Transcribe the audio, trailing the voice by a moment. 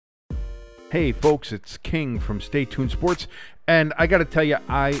Hey folks, it's King from Stay Tuned Sports, and I gotta tell you,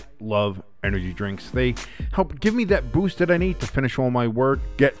 I love energy drinks. They help give me that boost that I need to finish all my work,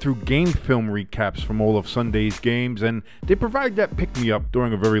 get through game film recaps from all of Sunday's games, and they provide that pick-me-up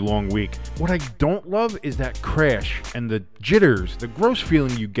during a very long week. What I don't love is that crash and the jitters, the gross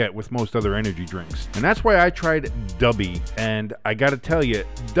feeling you get with most other energy drinks. And that's why I tried Dubby, and I gotta tell you,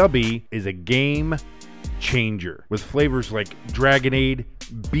 Dubby is a game changer with flavors like Dragonade,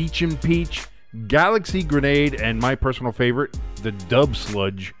 Beach and Peach, Galaxy Grenade, and my personal favorite, the Dub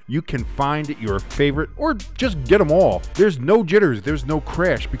Sludge. You can find your favorite or just get them all. There's no jitters, there's no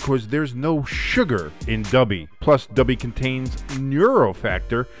crash because there's no sugar in Dubby. Plus, Dubby contains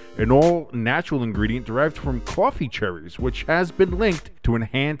Neurofactor, an all-natural ingredient derived from coffee cherries, which has been linked to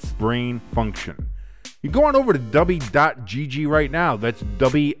enhance brain function. You go on over to Dubby.gg right now. That's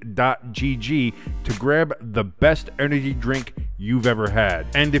Dubby.gg to grab the best energy drink you've ever had.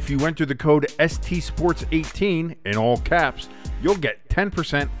 And if you enter the code STSports18 in all caps, you'll get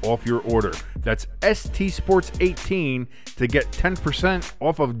 10% off your order. That's STSports18 to get 10%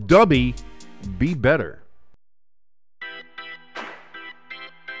 off of Dubby. Be better.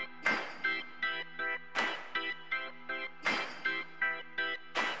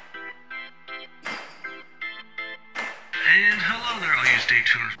 And hello there, all you Stay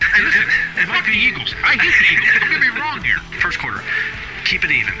Tuners. It might be the Eagles. I hate the Eagles. Don't get me wrong here. First quarter, keep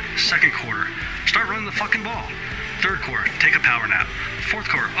it even. Second quarter, start running the fucking ball. Third quarter, take a power nap. Fourth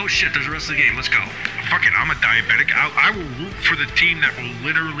quarter, oh shit, there's the rest of the game. Let's go. Fuck it, I'm a diabetic. I will root for the team that will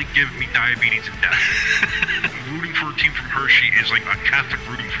literally give me diabetes and death. Rooting for a team from Hershey is like a Catholic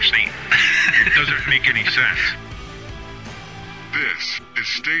rooting for Satan. It doesn't make any sense. This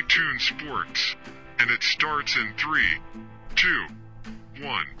is Stay Tuned Sports, and it starts in 3, 2,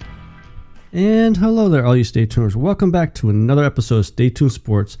 1. And hello there, all you Stay Tuners. Welcome back to another episode of Stay Tuned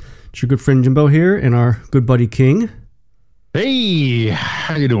Sports. It's your good friend Jimbo here, and our good buddy King. Hey,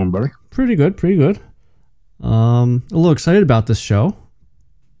 how you doing, buddy? Pretty good, pretty good. A little excited about this show.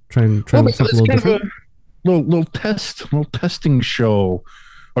 Trying to make something a little different. Little testing show.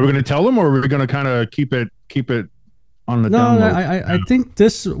 Are we going to tell them, or are we going to kind of keep it on the down low? I think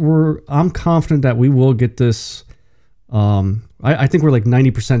I'm confident that we will get this. I think we're like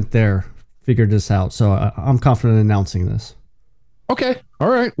 90% there. Figured this out, so I'm confident in announcing this. Okay, all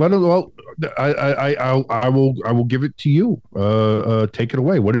right. I will give it to you. Take it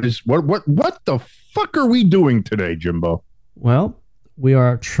away. What the fuck are we doing today, Jimbo? Well, we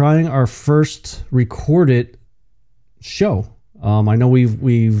are trying our first recorded show. I know we've.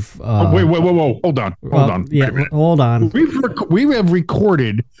 Wait! Hold on. Yeah, hold on. We have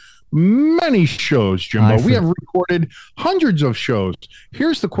recorded many shows, Jimbo. We have recorded hundreds of shows.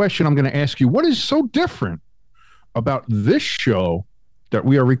 Here's the question I'm going to ask you: what is so different about this show that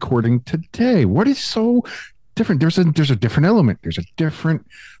we are recording today? What is so different? There's a different element. There's a different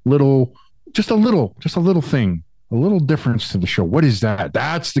just a little thing, a little difference to the show. What is that?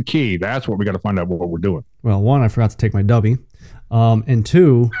 That's the key. That's what we got to find out what we're doing. Well, one, I forgot to take my Dubby, and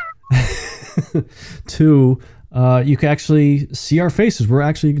two, you can actually see our faces. We're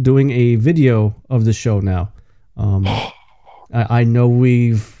actually doing a video of the show now. I know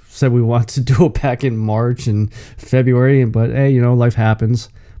we've said we want to do it back in March and February, but hey, life happens.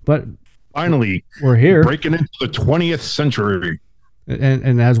 But finally, we're here, breaking into the 20th century.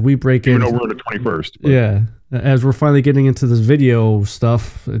 And as we break in, we're in the 21st. But. Yeah, as we're finally getting into this video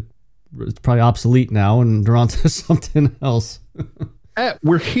stuff, it's probably obsolete now, and they're on to something else.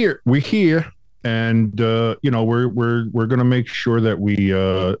 We're here. And we're gonna make sure that we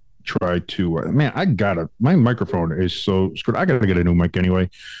try to. My microphone is so screwed. I gotta get a new mic anyway.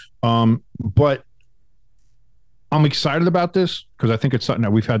 But I'm excited about this because I think it's something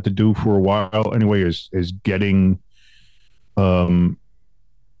that we've had to do for a while anyway. Is getting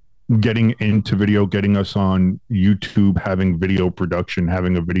into video, getting us on YouTube, having video production,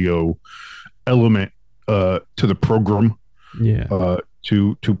 having a video element to the program. Yeah.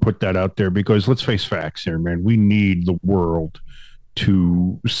 To put that out there, because let's face facts here, man. We need the world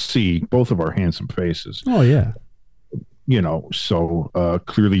to see both of our handsome faces. Oh yeah. So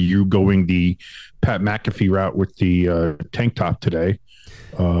clearly you going the Pat McAfee route with the tank top today,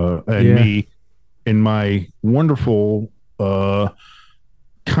 and me in my wonderful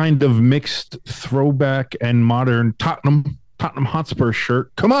kind of mixed throwback and modern Tottenham Hotspur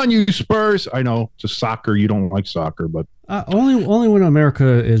shirt. Come on, you Spurs! I know it's a soccer. You don't like soccer, but only when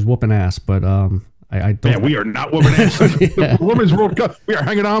America is whooping ass. But I don't. Man, we are not whooping ass. Yeah. Women's World Cup. We are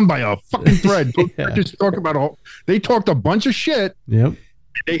hanging on by a fucking thread. Just talk about they talked a bunch of shit. Yep.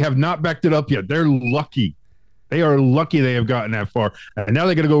 They have not backed it up yet. They're lucky They are lucky they have gotten that far. And now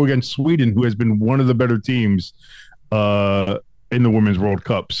they're going to go against Sweden, who has been one of the better teams in the Women's World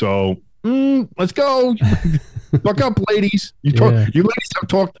Cup. So let's go. Buck up, ladies. You ladies have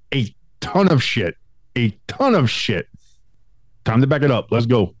talked a ton of shit. Time to back it up. Let's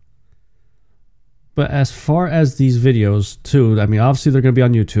go. But as far as these videos, too, I mean, obviously they're going to be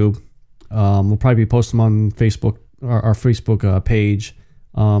on YouTube. We'll probably post them on Facebook, our Facebook page.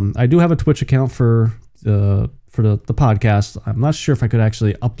 I do have a Twitch account for the podcast. I'm not sure if I could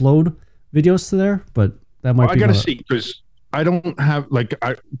actually upload videos to there, but that might be. I got to see, because I don't have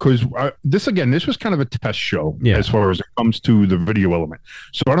this was kind of a test show as far as it comes to the video element.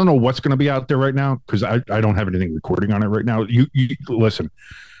 So I don't know what's going to be out there right now, because I don't have anything recording on it right now. You listen,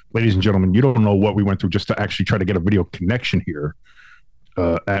 ladies and gentlemen, you don't know what we went through just to actually try to get a video connection here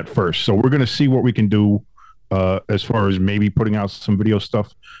at first. So we're going to see what we can do as far as maybe putting out some video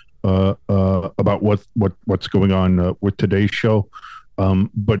stuff about what's going on with today's show.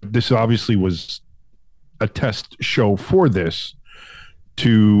 But this obviously was a test show for this,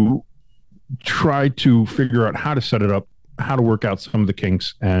 to try to figure out how to set it up, how to work out some of the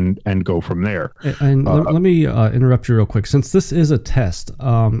kinks, and go from there. And let me interrupt you real quick, since this is a test,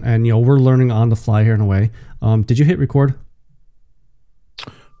 and we're learning on the fly here in a way. Did you hit record?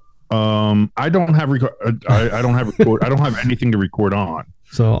 I don't have record. I don't have record. I don't have anything to record on.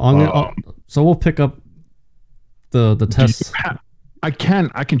 So so we'll pick up the test. I can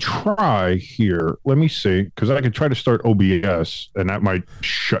try here. Let me see, because I can try to start OBS, and that might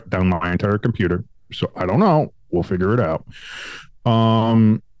shut down my entire computer. So I don't know. We'll figure it out.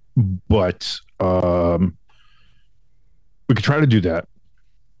 But we could try to do that.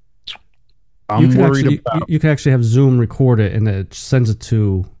 I'm worried about. You can actually have Zoom record it, and it sends it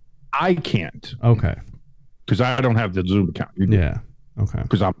to. I can't. Okay. Because I don't have the Zoom account. Yeah. Okay.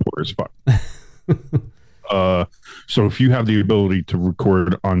 Because I'm poor as fuck. So if you have the ability to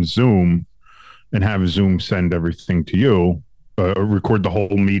record on Zoom and have Zoom send everything to you, record the whole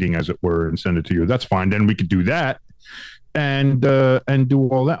meeting, as it were, and send it to you, that's fine. Then we could do that and do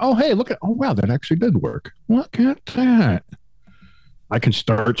all that. Oh, hey, wow, that actually did work. Look at that. I can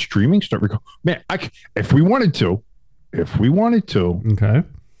start streaming, Man, if we wanted to. Okay.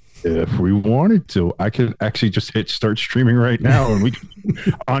 If we wanted to, I could actually just hit start streaming right now, and we can,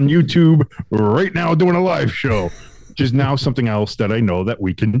 on YouTube right now, doing a live show, which is now something else that I know that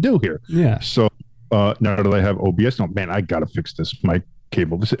we can do here. Yeah. So now that I have OBS, man, I gotta fix this mic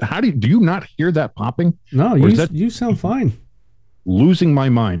cable. How do you not hear that popping? No, you sound fine. Losing my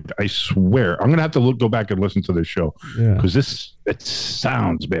mind, I swear. I'm gonna have to go back and listen to this show, because it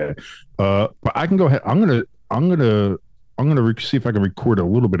sounds bad. But I can go ahead. I'm gonna see if I can record a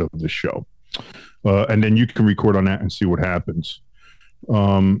little bit of the show, and then you can record on that and see what happens.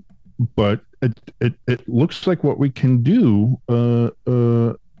 But it looks like what we can do.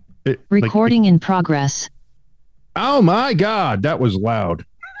 Recording in progress. Oh my God, that was loud.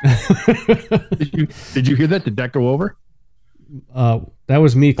 Did you hear that? Did that go over? That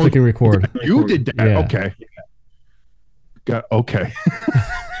was me clicking record. You did that? Yeah. Okay. Okay.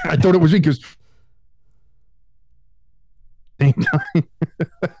 I thought it was me because.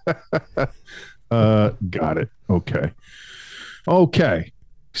 Got it. Okay.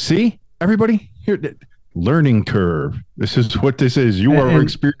 See, everybody here, learning curve. This is what this is. You are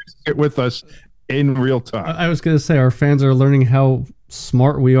experiencing it with us in real time. I was going to say, our fans are learning how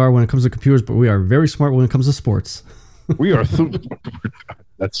smart we are when it comes to computers, but we are very smart when it comes to sports. We are.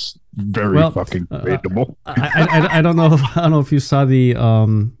 That's very fucking debatable. I don't know. I don't know if you saw the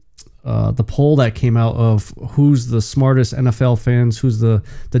poll that came out of who's the smartest NFL fans, who's the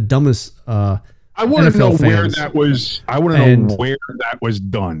dumbest I want to know fans. where that was. I want to know where that was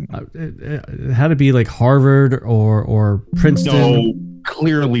done. It had to be like Harvard or Princeton. No,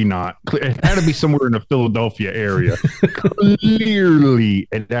 clearly not. It had to be somewhere in the Philadelphia area. Clearly,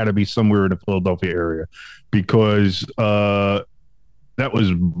 it had to be somewhere in the Philadelphia area, because that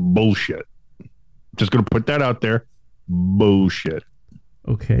was bullshit. Just going to put that out there. Bullshit.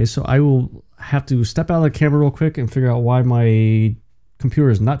 Okay, so I will have to step out of the camera real quick and figure out why my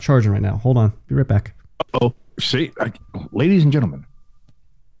computer is not charging right now. Hold on. Be right back. Oh, see, ladies and gentlemen,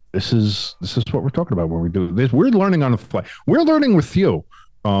 this is what we're talking about when we do this. We're learning on the fly. We're learning with you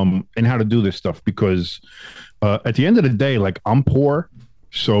and how to do this stuff, because at the end of the day, like, I'm poor.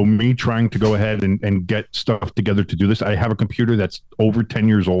 So me trying to go ahead and get stuff together to do this, I have a computer that's over 10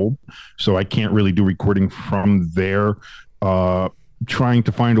 years old, so I can't really do recording from there. Trying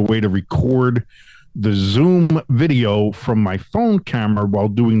to find a way to record the Zoom video from my phone camera while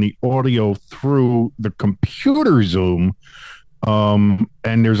doing the audio through the computer Zoom And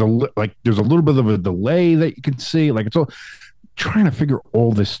there's there's a little bit of a delay that you can see. Like, it's all trying to figure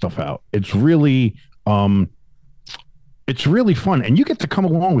all this stuff out. It's really fun, and you get to come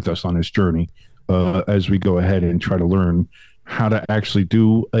along with us on this journey as we go ahead and try to learn how to actually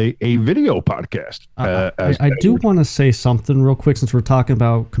do a video podcast. I do want to say something real quick, since we're talking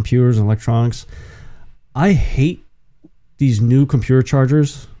about computers and electronics. I hate these new computer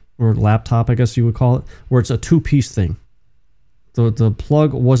chargers, or laptop, I guess you would call it, where it's a two-piece thing. The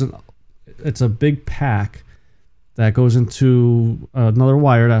plug wasn't. It's a big pack that goes into another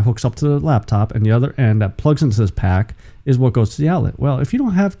wire that hooks up to the laptop, and the other end that plugs into this pack is what goes to the outlet. Well, if you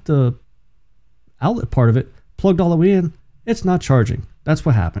don't have the outlet part of it plugged all the way in, it's not charging. That's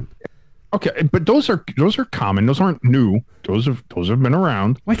what happened. Okay, but those are common. Those aren't new. Those have been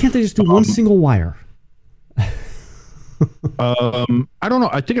around. Why can't they just do one single wire? I don't know.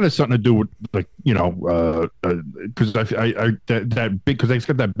 I think it has something to do with, like, because that big, because it's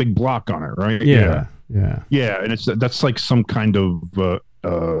got that big block on it, right? Yeah. And that's like some kind of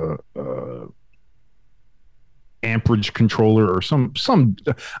amperage controller or some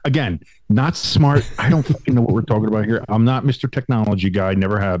again, not smart. I don't fucking know what we're talking about here. I'm not Mr. Technology guy,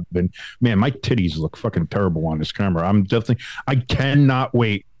 never have been. Man, my titties look fucking terrible on this camera. I cannot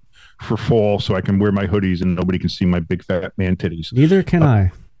wait for fall so I can wear my hoodies and nobody can see my big fat man titties. Neither can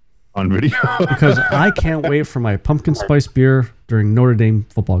I. On video. Because I can't wait for my pumpkin spice beer during Notre Dame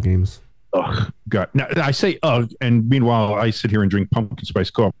football games. Oh, God. Now, I say, and meanwhile, I sit here and drink pumpkin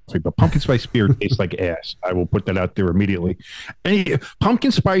spice coffee, but pumpkin spice beer tastes like ass. I will put that out there immediately.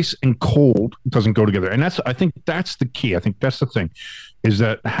 Pumpkin spice and cold doesn't go together. And I think that's the key. I think that's the thing, is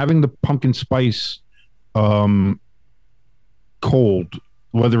that having the pumpkin spice cold,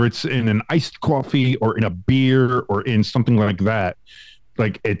 whether it's in an iced coffee or in a beer or in something like that,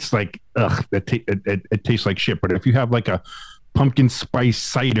 like, it's like, it tastes like shit. But if you have like a pumpkin spice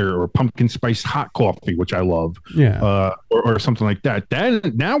cider or pumpkin spice hot coffee, which I love, or something like that, then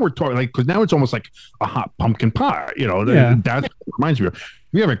now we're talking, like, because now it's almost like a hot pumpkin pie. That's what it reminds me of. If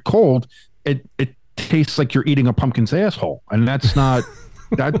you have it cold, it tastes like you're eating a pumpkin's asshole, and that's not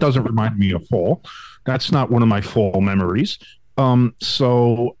that doesn't remind me of fall. That's not one of my fall memories. Not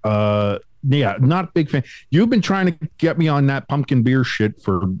a big fan. You've been trying to get me on that pumpkin beer shit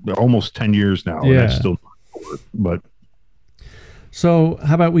for almost 10 years now. Yeah. And that's still not work, but. So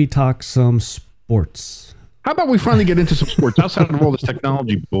how about we talk some sports? How about we finally get into some sports outside of all this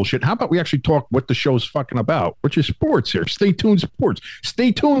technology bullshit? How about we actually talk what the show's fucking about, which is sports here. Stay tuned, sports.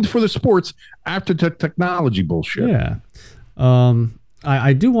 Stay tuned for the sports after the technology bullshit. Yeah.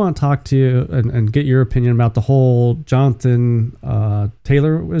 I do want to talk to you and get your opinion about the whole Jonathan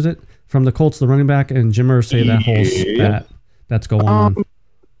Taylor, is it, from the Colts, the running back, and Jim Irsay, that whole spat that's going on.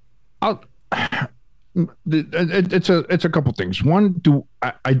 It's a couple things. One,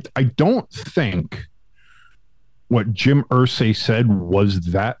 I don't think what Jim Irsay said was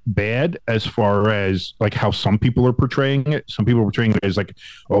that bad, as far as like how some people are portraying it. Some people are portraying it as like,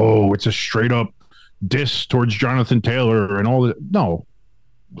 oh, it's a straight up diss towards Jonathan Taylor and all that. No,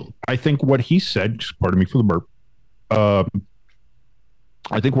 I think what he said, just pardon me for the burp.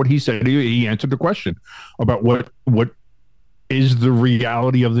 I think what he said, he answered the question about what is the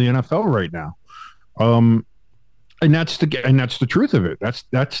reality of the NFL right now. And that's the truth of it.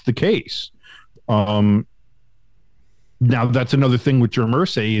 That's the case. Now that's another thing with Jim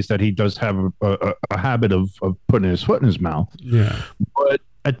Irsay, is that he does have a habit of putting his foot in his mouth. Yeah. But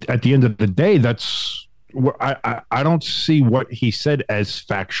at the end of the day, that's what I don't see what he said as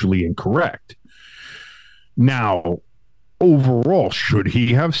factually incorrect. Now, overall, should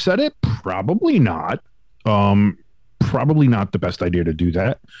he have said it? Probably not. Probably not the best idea to do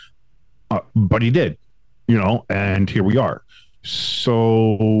that. But he did, and here we are.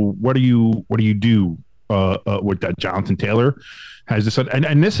 So what do you do with that? Jonathan Taylor has this,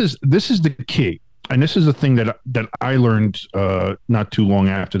 and this is the key, and this is the thing that I learned not too long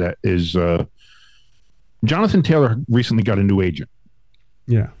after that, is Jonathan Taylor recently got a new agent.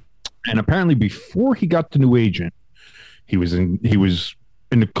 Yeah, and apparently before he got the new agent, he was in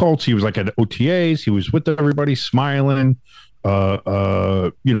the Colts. He was like at OTAs. He was with everybody, smiling.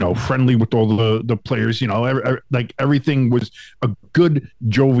 Friendly with all the players, like everything was a good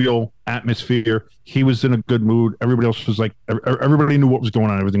jovial atmosphere. He was in a good mood. Everybody else was like, everybody knew what was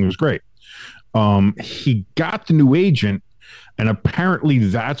going on. Everything was great. He got the new agent, and apparently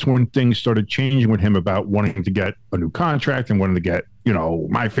that's when things started changing with him about wanting to get a new contract and wanting to get,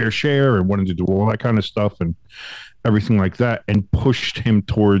 my fair share, and wanting to do all that kind of stuff and everything like that, and pushed him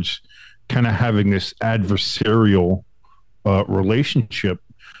towards kind of having this adversarial relationship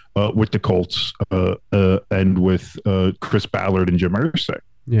with the Colts and with Chris Ballard and Jim Irsay.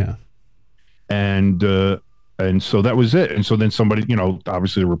 Yeah. And so that was it. And so then somebody,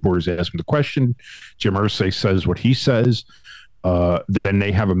 obviously the reporters ask him the question. Jim Irsay says what he says. Then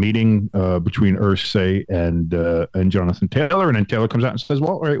they have a meeting between Irsay and Jonathan Taylor, and then Taylor comes out and says,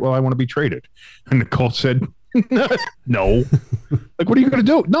 "Well, all right, well, I want to be traded." And the Colts said, "No." Like, what are you going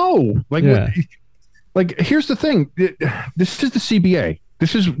to do? No. Like, like, here's the thing. This is the CBA.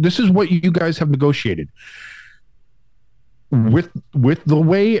 This is what you guys have negotiated. With the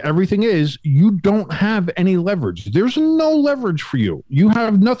way everything is, you don't have any leverage. There's no leverage for you. You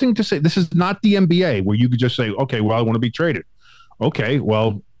have nothing to say. This is not the NBA where you could just say, "Okay, well, I want to be traded." Okay,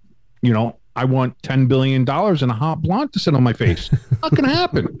 well, I want $10 billion and a hot blonde to sit on my face. Not going to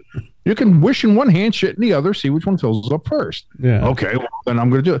happen. You can wish in one hand, shit in the other, see which one fills up first. Yeah. Okay, well, then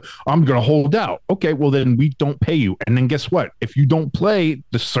I'm going to do it. I'm going to hold out. Okay, well, then we don't pay you. And then guess what? If you don't play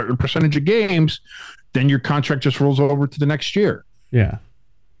the certain percentage of games, then your contract just rolls over to the next year. Yeah.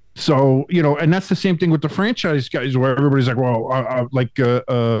 So, and that's the same thing with the franchise guys where everybody's like,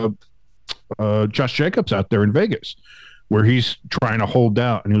 well, Josh Jacobs out there in Vegas, where he's trying to hold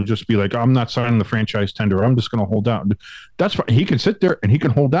out and he'll just be like, "I'm not signing the franchise tender. I'm just going to hold out." That's fine. He can sit there and he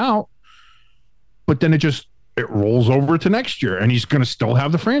can hold out, but then it rolls over to next year and he's going to still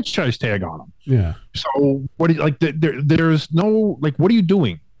have the franchise tag on him. Yeah. So there's no, like, what are you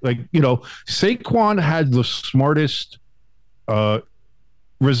doing? Like, Saquon had the smartest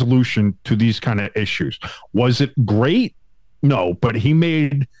resolution to these kind of issues. Was it great? No, but he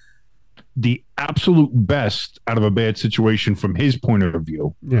made the absolute best out of a bad situation from his point of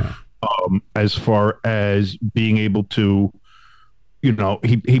view. Yeah. As far as being able to,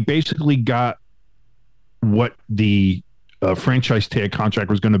 he basically got what the franchise tag contract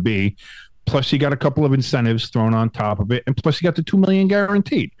was going to be. Plus he got a couple of incentives thrown on top of it. And plus he got the $2 million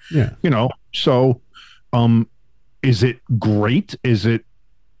guaranteed. Yeah. So, is it great? Is it,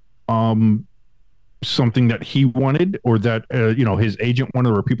 something that he wanted or that his agent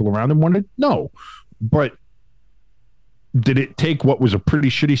wanted or people around him wanted? No. But did it take what was a pretty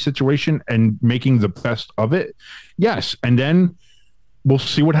shitty situation and making the best of it? Yes. And then we'll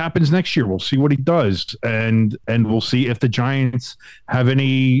see what happens next year. We'll see what he does, and we'll see if the Giants have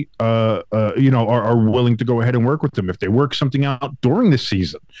any are willing to go ahead and work with them. If they work something out during the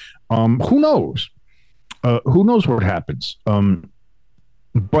season, who knows? Who knows what happens?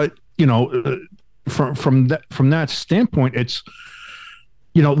 But from that standpoint, it's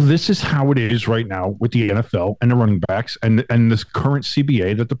this is how it is right now with the NFL and the running backs and this current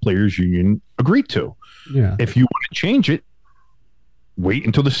CBA that the players union agreed to. Yeah. If you want to change it, wait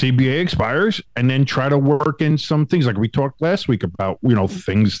until the CBA expires and then try to work in some things like we talked last week about,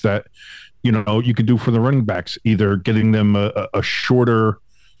 things that, you could do for the running backs, either getting them a shorter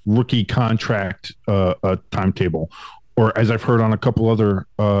rookie contract timetable, or as I've heard on a couple other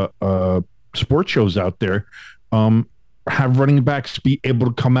sports shows out there, have running backs be able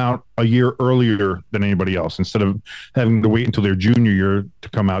to come out a year earlier than anybody else. Instead of having to wait until their junior year to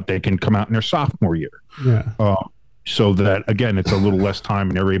come out, they can come out in their sophomore year. Yeah. So that, again, it's a little less time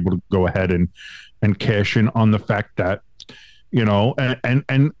and they're able to go ahead and cash in on the fact that,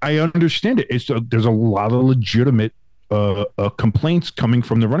 and I understand it. There's a lot of legitimate complaints coming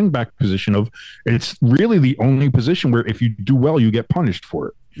from the running back position of it's really the only position where if you do well, you get punished for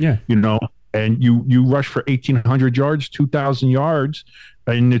it. Yeah. And you rush for 1,800 yards, 2,000 yards,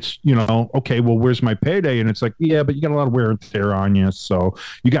 and it's, okay, well, where's my payday? And it's like, yeah, but you got a lot of wear and tear on you. So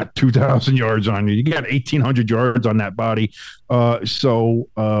you got 2,000 yards on you. You got 1,800 yards on that body. So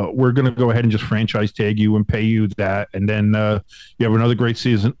we're going to go ahead and just franchise tag you and pay you that. And then you have another great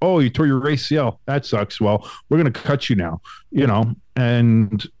season. Oh, you tore your ACL. That sucks. Well, we're going to cut you now,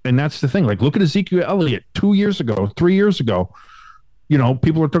 and that's the thing. Like, look at Ezekiel Elliott 3 years ago.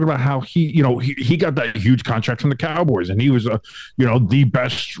 People are talking about how he got that huge contract from the Cowboys and he was the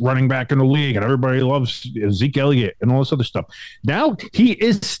best running back in the league and everybody loves Zeke Elliott and all this other stuff. Now he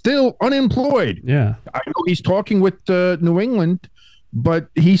is still unemployed. Yeah. I know he's talking with New England, but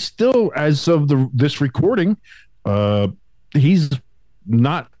he's still, as of this recording, he's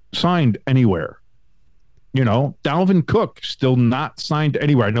not signed anywhere. Dalvin Cook still not signed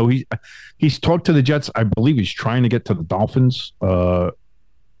anywhere. I know he's talked to the Jets. I believe he's trying to get to the Dolphins.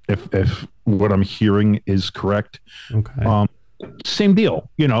 If what I'm hearing is correct. Okay. Same deal.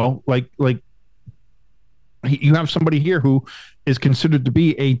 Like you have somebody here who is considered to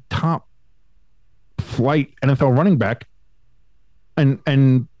be a top flight NFL running back,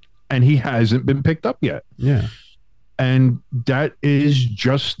 and he hasn't been picked up yet. Yeah. And that is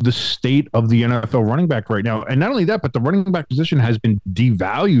just the state of the NFL running back right now. And not only that, but the running back position has been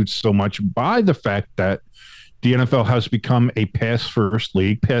devalued so much by the fact that the NFL has become a pass-first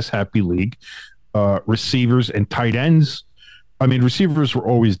league, pass-happy league. Receivers and tight ends. I mean, receivers were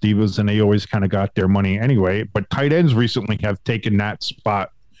always divas, and they always kind of got their money anyway. But tight ends recently have taken that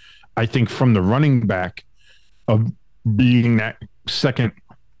spot, I think, from the running back of being that second,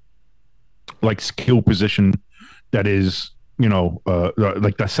 like, skill position that is,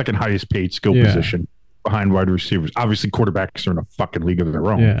 like the second highest paid skill position behind wide receivers. Obviously, quarterbacks are in a fucking league of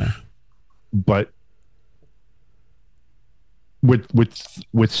their own. Yeah. But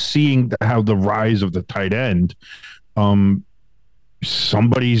with seeing how the rise of the tight end,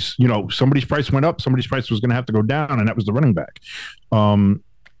 somebody's price went up, somebody's price was going to have to go down, and that was the running back.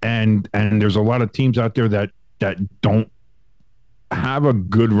 And there's a lot of teams out there that don't have a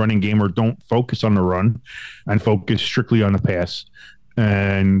good running game or don't focus on the run and focus strictly on the pass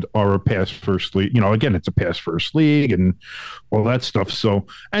and are a pass first league. Again, it's a pass first league and all that stuff. So,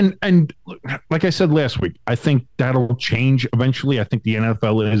 and like I said last week, I think that'll change eventually. I think the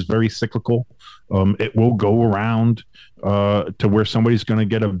NFL is very cyclical. It will go around to where somebody's going to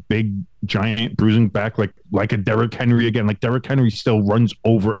get a big, giant bruising back, like a Derrick Henry again. Like Derrick Henry still runs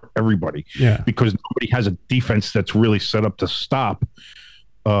over everybody, because nobody has a defense that's really set up to stop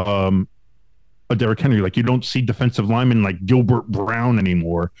a Derrick Henry. Like you don't see defensive linemen like Gilbert Brown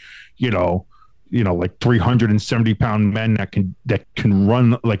anymore. Like 370-pound men that can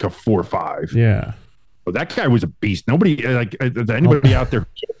run like a 4.5. Yeah. But that guy was a beast. Nobody anybody out there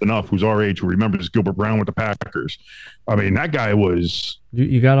enough who's our age who remembers Gilbert Brown with the Packers. I mean, that guy was.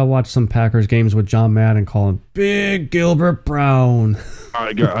 You got to watch some Packers games with John Madden calling Big Gilbert Brown.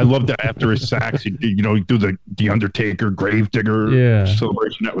 I love that after his sacks, he do the Undertaker Gravedigger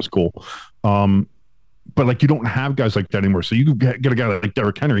celebration. That was cool. But like you don't have guys like that anymore. So you get a guy like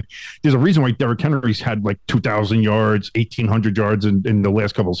Derrick Henry. There's a reason why Derrick Henry's had like 2,000 yards, 1,800 yards in the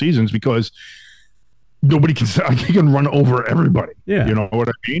last couple of seasons, because nobody can say he can run over everybody. Yeah. You know what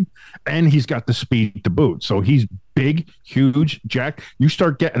I mean? And he's got the speed to boot. So he's big, huge, jack. You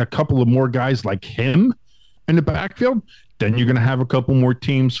start getting a couple of more guys like him in the backfield, then you're going to have a couple more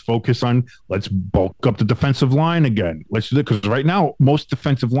teams focus on, let's bulk up the defensive line again. Let's do that. Because right now, most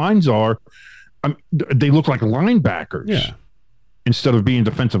defensive lines they look like linebackers instead of being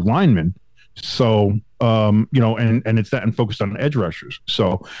defensive linemen. So, and it's that and focused on edge rushers.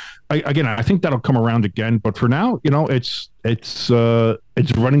 So, I think that'll come around again. But for now, it's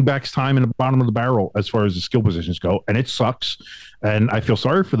running backs time in the bottom of the barrel as far as the skill positions go, and it sucks. And I feel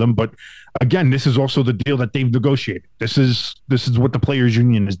sorry for them. But again, this is also the deal that they've negotiated. This is what the players'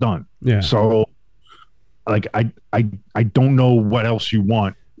 union has done. Yeah. So, like, I don't know what else you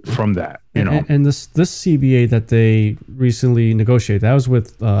want from that, And this CBA that they recently negotiated, that was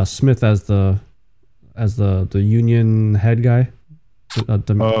with Smith as the union head guy.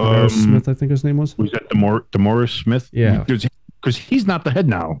 Demaris Smith, I think his name was. Was that Demaris Smith? Yeah, because he's not the head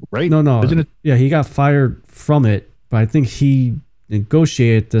now, right? No. Isn't it? Yeah, he got fired from it, but I think he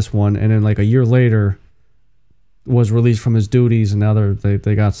negotiated this one, and then like a year later was released from his duties, and now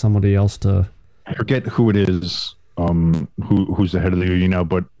they got somebody else to. I forget who it is. Who's the head of the union now?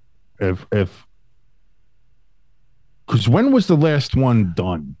 But if because when was the last one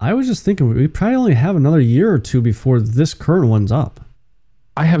done? I was just thinking we probably only have another year or two before this current one's up.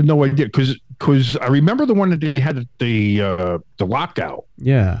 I have no idea because I remember the one that they had the lockout.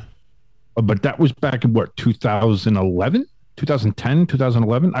 Yeah, but that was back in what 2011, 2010,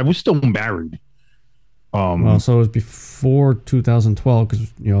 2011. I was still married. Well, so it was before 2012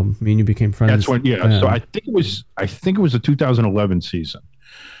 because me and you became friends. That's when, So I think it was the 2011 season.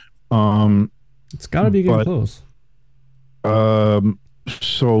 It's got to be getting close.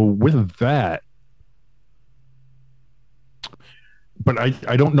 So with that, but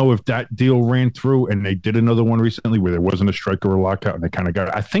I don't know if that deal ran through, and they did another one recently where there wasn't a strike or a lockout, and they kind of got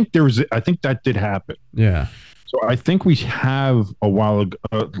it. I think that did happen. Yeah. So I think we have a while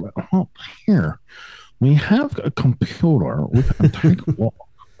ago. Here. We have a computer. We can take a look.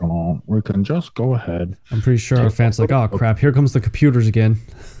 We can just go ahead. I'm pretty sure our fans like, oh crap, here comes the computers again.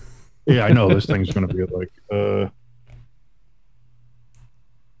 Yeah, I know this thing's going to be like.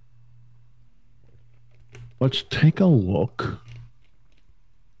 Let's take a look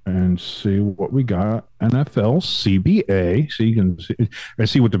and see what we got. NFL CBA, so you can see. I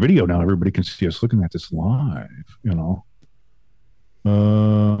see with the video now. Everybody can see us looking at this live.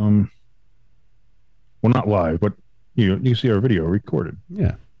 Well, not live, but you can see our video recorded.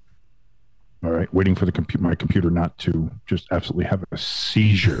 Yeah. All right. Waiting for my computer not to just absolutely have a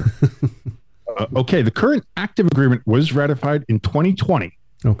seizure. Okay, the current active agreement was ratified in 2020.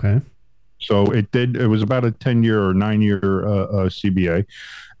 Okay. So it was about a 10-year or 9-year CBA,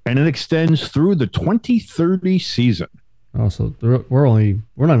 and it extends through the 2030 season. Oh, so we're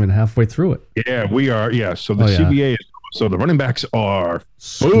not even halfway through it. Yeah, we are. Yeah, so the CBA is, so the running backs are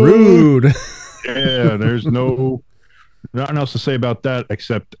screwed. Yeah, there's nothing else to say about that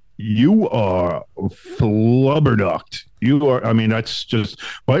except you are flubberducked. You are. I mean, that's just.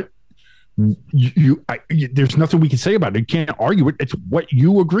 But there's nothing we can say about it. You can't argue it. It's what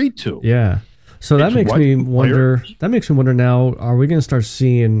you agreed to. Yeah. So that makes me wonder. That makes me wonder now. Are we going to start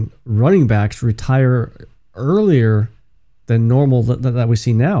seeing running backs retire earlier than normal that we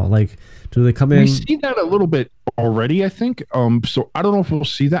see now? Like, do they come in? We see that a little bit already, I think. So I don't know if we'll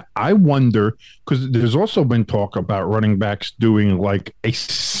see that. I wonder, because there's also been talk about running backs doing like a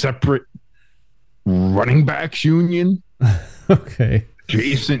separate running backs union. Okay.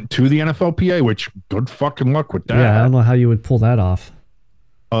 Adjacent to the NFLPA, which good fucking luck with that. Yeah, I don't know how you would pull that off.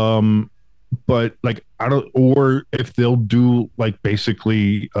 But like I don't, or if they'll do like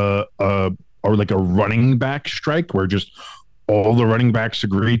basically or like a running back strike where just all the running backs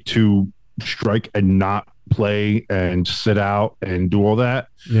agree to strike and not play and sit out and do all that.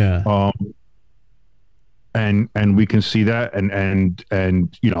 Yeah. And we can see that and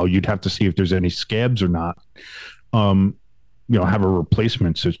you know, you'd have to see if there's any scabs or not. You know, have a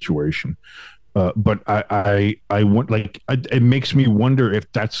replacement situation. But I want, like, it makes me wonder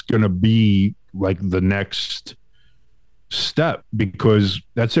if that's going to be like the next step, because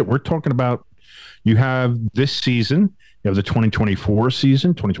that's it. We're talking about, you have this season, you have the 2024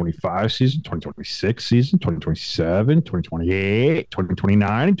 season, 2025 season, 2026 season, 2027, 2028,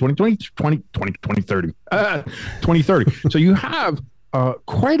 2029, and 2030. So you have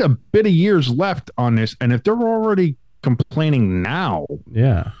quite a bit of years left on this. And if they're already complaining now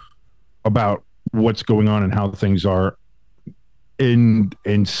about what's going on and how things are in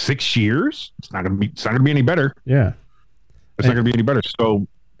 6 years, it's not gonna be any better. Yeah, it's not gonna be any better. So,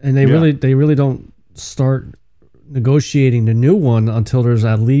 and they really don't start negotiating the new one until there's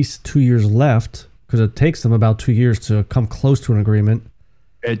at least 2 years left, because it takes them about 2 years to come close to an agreement.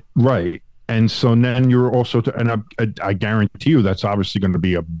 Right. And so then you're also, I guarantee you that's obviously going to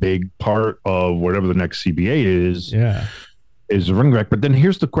be a big part of whatever the next CBA is. Yeah, is a running back. But then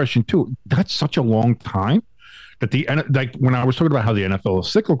here's the question too: that's such a long time that like when I was talking about how the NFL is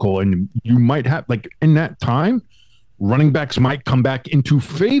cyclical, and you might have, like, in that time, running backs might come back into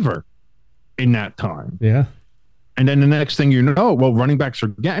favor in that time. Yeah. And then the next thing you know, well, running backs are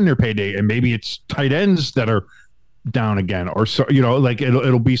getting their payday, and maybe it's tight ends that are down again, or so, you know, like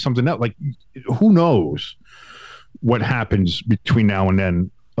it'll be something else. Like, who knows what happens between now and then,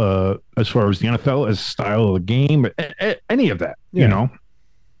 as far as the NFL, as style of the game, any of that, you know.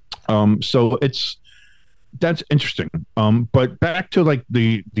 So that's interesting. But back to like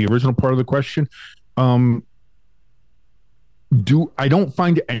the original part of the question, I don't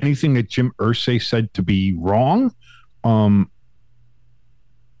find anything that Jim Irsay said to be wrong.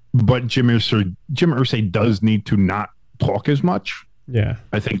 But Jim Irsay does need to not talk as much. Yeah,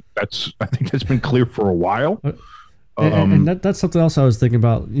 I think that's been clear for a while. And that's something else I was thinking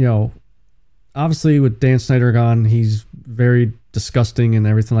about. You know, obviously with Dan Snyder gone, he's very disgusting and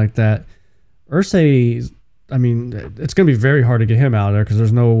everything like that. Irsay, I mean, it's going to be very hard to get him out of there because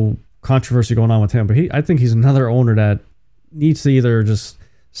there's no controversy going on with him. But I think he's another owner that needs to either just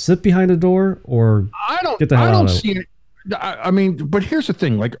sit behind a door or get the hell out of it. I mean, but here's the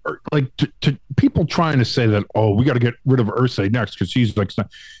thing: like to people trying to say that, oh, we got to get rid of Irsay next because he's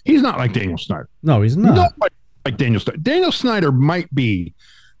not like Daniel Snyder. No, he's not. Not like Daniel Snyder. Daniel Snyder might be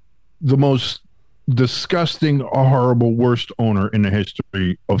the most disgusting, horrible, worst owner in the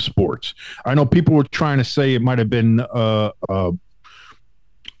history of sports. I know people were trying to say it might have been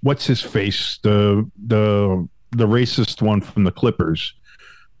what's his face, the racist one from the Clippers,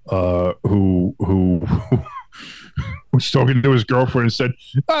 who was talking to his girlfriend and said,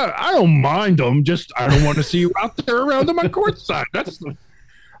 I don't mind them, just I don't want to see you out there around them on court side.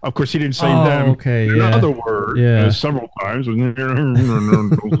 Of course, he didn't say them. Okay, in other words, several times. Can't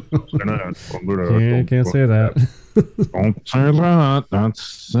say that. Don't say that.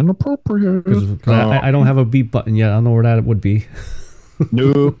 That's inappropriate. I don't have a beep button yet. I don't know where that would be.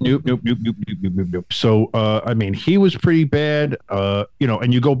 Nope. So, I mean, he was pretty bad, you know,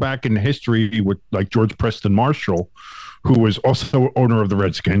 and you go back in history with like George Preston Marshall, who was also owner of the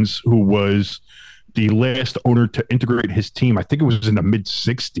Redskins, who was the last owner to integrate his team. I think it was in the mid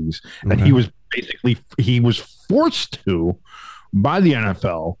 60s. And he was forced to by the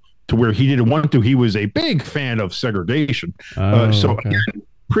NFL to where he didn't want to. He was a big fan of segregation.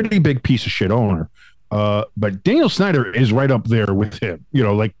 pretty big piece of shit owner. But Daniel Snyder is right up there with him. You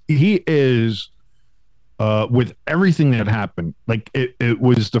know, like he is with everything that happened. Like it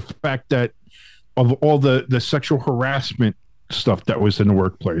was the fact that of all the sexual harassment stuff that was in the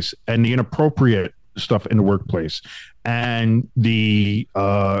workplace and the inappropriate stuff in the workplace and the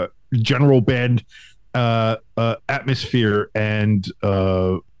general bad atmosphere and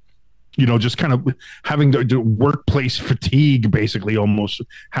you know, just kind of having the workplace fatigue, basically almost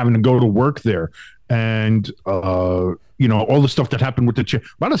having to go to work there. And, you know, all the stuff that happened with a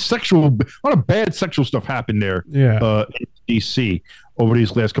lot of bad sexual stuff happened there in DC over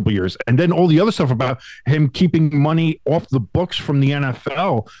these last couple of years. And then all the other stuff about him keeping money off the books from the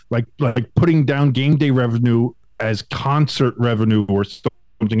NFL, like putting down game day revenue as concert revenue or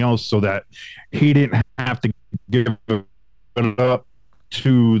something else so that he didn't have to give it up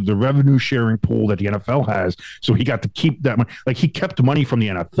to the revenue sharing pool that the NFL has. So he got to keep that money. Like he kept the money from the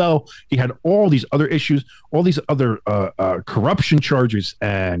NFL. He had all these other issues, all these other corruption charges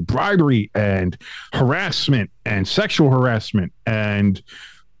and bribery and harassment and sexual harassment and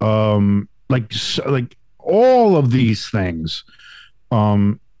like all of these things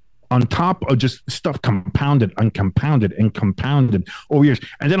on top of just stuff compounded and compounded and compounded over years.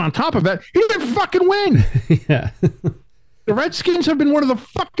 And then on top of that, he didn't fucking win. Yeah. The Redskins have been one of the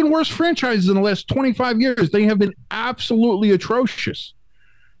fucking worst franchises in the last 25 years. They have been absolutely atrocious.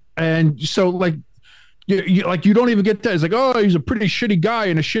 And so, like, you don't even get that. It's like, oh, he's a pretty shitty guy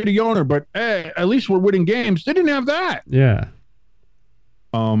and a shitty owner, but hey, at least we're winning games. They didn't have that. Yeah.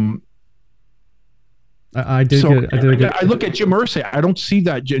 I look at Jim Irsay. I don't see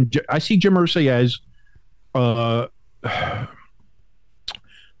that. I see Jim Irsay as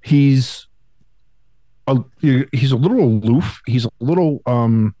he's a little aloof. He's a little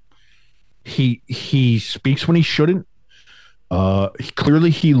he speaks when he shouldn't.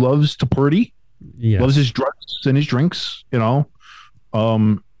 He loves to party. Yes. Loves his drugs and his drinks, you know.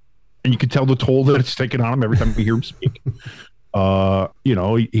 And you can tell the toll that it's taken on him every time we hear him speak. You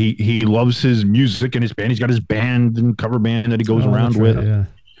know, he loves his music and his band. He's got his band and cover band that he goes around with. Right, yeah.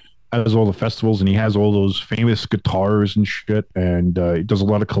 Has all the festivals and he has all those famous guitars and shit, and he does a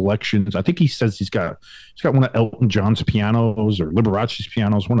lot of collections. I think he says he's got one of Elton John's pianos or Liberace's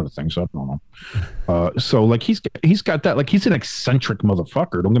pianos, one of the things. I don't know. So like he's got that. Like he's an eccentric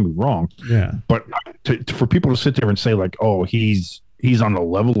motherfucker. Don't get me wrong. Yeah. But for people to sit there and say like, oh, he's on the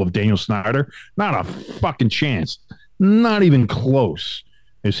level of Daniel Snyder, not a fucking chance. Not even close.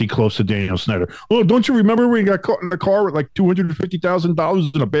 Is he close to Daniel Snyder? Oh, don't you remember when he got caught in the car with like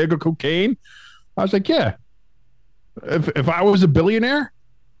 $250,000 in a bag of cocaine? I was like, yeah. If I was a billionaire,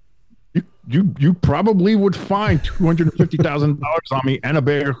 you probably would find $250,000 on me and a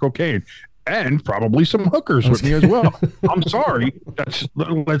bag of cocaine, and probably some hookers with me as well. I'm sorry.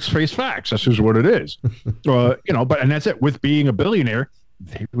 Let's face facts. That's just what it is. You know, and that's it. With being a billionaire,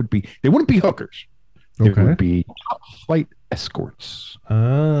 they wouldn't be hookers. It would be top flight escorts.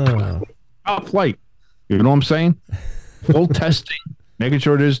 Oh. Top flight. You know what I'm saying? Full testing, making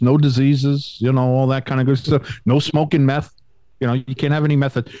sure there's no diseases, you know, all that kind of good stuff. No smoking meth. You know, you can't have any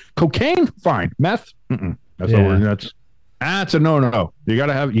method. Cocaine, fine. Meth, that's a no. You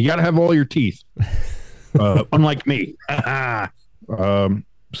gotta have all your teeth. Unlike me.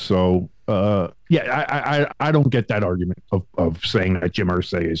 So I don't get that argument of saying that Jim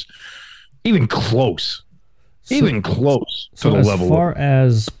Irsay is even close to the level. As far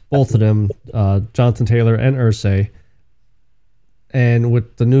as both of them, Jonathan Taylor and Irsay, and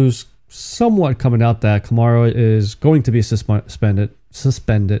with the news somewhat coming out that Kamara is going to be suspended.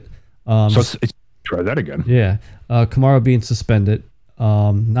 Try that again. Yeah, Kamara being suspended.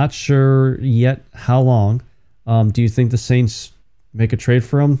 Not sure yet how long. Do you think the Saints make a trade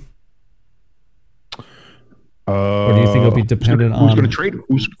for him? Or do you think it'll be dependent on who's going to trade him?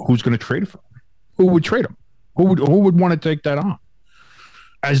 Who's going to trade for him? Who would trade him? Who would want to take that on?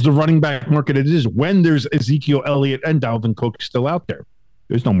 As the running back market it is, when there's Ezekiel Elliott and Dalvin Cook still out there,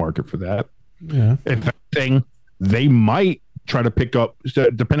 there's no market for that. Yeah. If anything, they might try to pick up,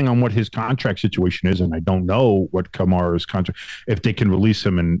 depending on what his contract situation is, and I don't know what Kamara's contract, if they can release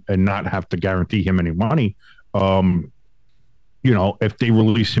him and not have to guarantee him any money. You know, if they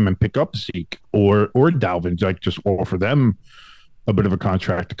release him and pick up Zeke or Dalvin, like just offer them a bit of a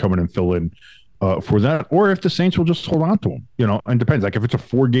contract to come in and fill in for that, or if the Saints will just hold on to him, you know, and depends. Like if it's a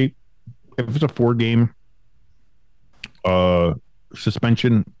four game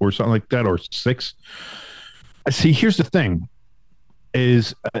suspension or something like that, or 6. See, here's the thing: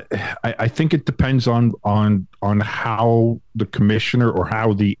 is I think it depends on how the commissioner or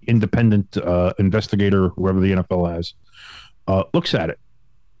how the independent investigator, whoever the NFL has, looks at it.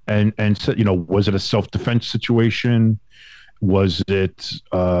 and said, you know, was it a self-defense situation? Was it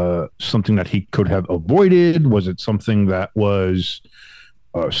something that he could have avoided? Was it something that was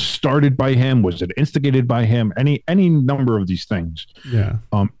started by him? Was it instigated by him? Any number of these things. Yeah.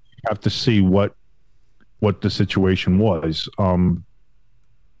 You have to see what the situation was.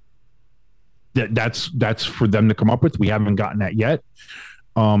 That's for them to come up with. We haven't gotten that yet.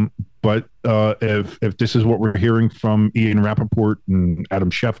 But if this is what we're hearing from Ian Rappaport and Adam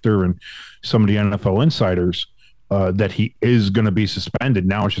Schefter and some of the NFL insiders, that he is going to be suspended,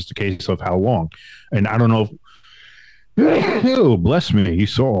 now it's just a case of how long. And I don't know if, oh, bless me, you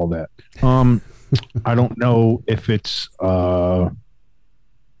saw all that. I don't know if it's I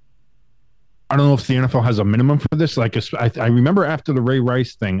don't know if the NFL has a minimum for this. Like, I remember after the Ray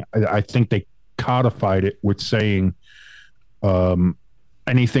Rice thing, I think they codified it with saying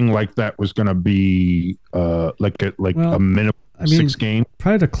anything like that was going to be like a minimum 6 game.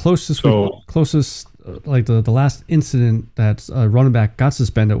 Probably the closest, like the last incident that running back got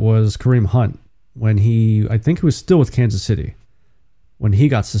suspended was Kareem Hunt when I think he was still with Kansas City when he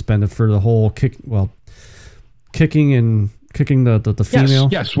got suspended for the whole kicking the female.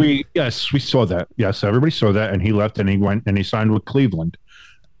 Yes, we saw that. Yes, everybody saw that, and he left and he went and he signed with Cleveland.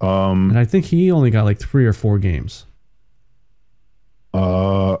 And I think he only got like 3 or 4 games.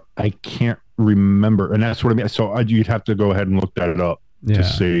 I can't remember, and that's what I mean. So you'd have to go ahead and look that up to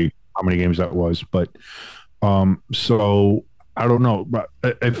see how many games that was. But so I don't know. But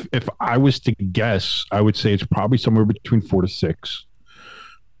if I was to guess, I would say it's probably somewhere between 4 to 6.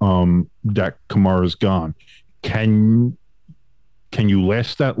 That Kamara's gone. Can you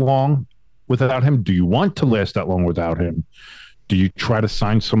last that long without him? Do you want to last that long without him? Do you try to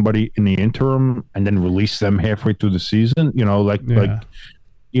sign somebody in the interim and then release them halfway through the season? You know, I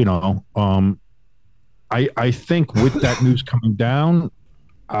think with that news coming down,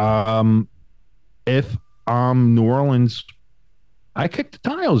 if I'm New Orleans, I kick the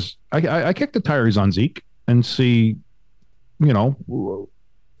tires. I kick the tires on Zeke and see, you know,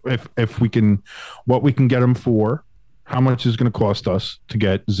 if we can, what we can get him for, how much is going to cost us to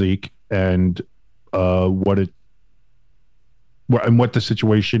get Zeke, and what the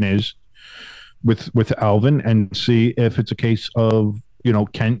situation is with Alvin, and see if it's a case of, you know,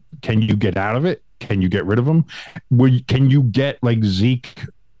 can you get out of it? Can you get rid of him? Can you get like Zeke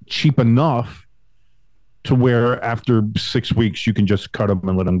cheap enough to where after 6 weeks you can just cut him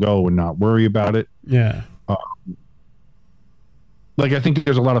and let him go and not worry about it? Yeah. Like, I think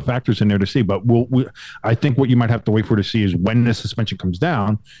there's a lot of factors in there to see, but I think what you might have to wait for to see is when the suspension comes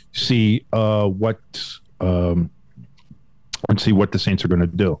down, see what the Saints are going to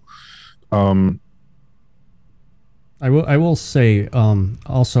do. I will say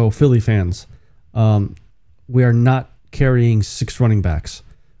also, Philly fans, we are not carrying 6 running backs.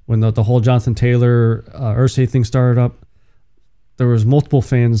 When the whole Jonathan Taylor Irsay thing started up, there was multiple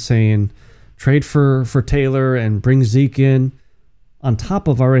fans saying trade for Taylor and bring Zeke in, on top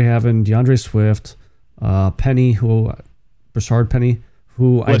of already having DeAndre Swift, Brashard Penny,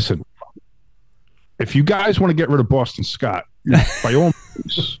 listen. If you guys want to get rid of Boston Scott, by all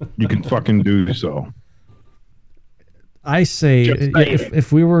means, you can fucking do so. I say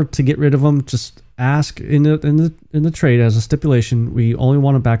if we were to get rid of him, just ask in the trade as a stipulation, we only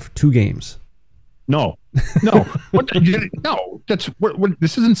want him back for 2 games. No. No. That's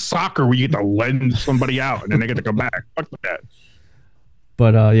this isn't soccer where you get to lend somebody out and then they get to come back. Fuck that.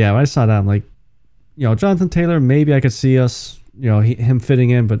 But when I saw that, I'm like, you know, Jonathan Taylor, maybe I could see us, you know, him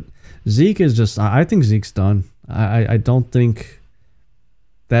fitting in, but Zeke is just, I think Zeke's done. I don't think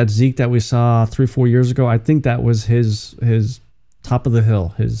that Zeke that we saw 3-4 years ago, I think that was his top of the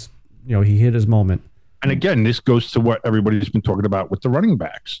hill. He hit his moment. And again, this goes to what everybody's been talking about with the running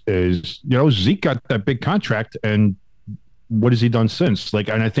backs is, you know, Zeke got that big contract, and what has he done since? Like,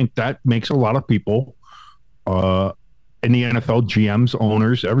 and I think that makes a lot of people in the NFL, GMs,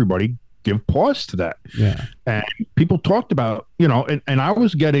 owners, everybody give pause to that. Yeah. And people talked about, you know, and I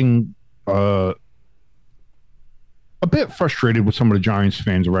was getting a bit frustrated with some of the Giants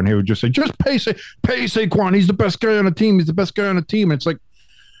fans around here who just say, just pay Saquon. He's the best guy on the team. He's the best guy on the team. And it's like,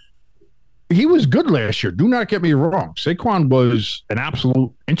 he was good last year. Do not get me wrong. Saquon was an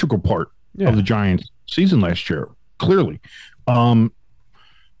absolute integral part of the Giants season last year, clearly. But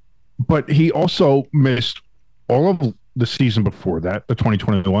he also missed all of the season before that, the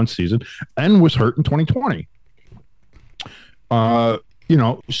 2021 season, and was hurt in 2020. You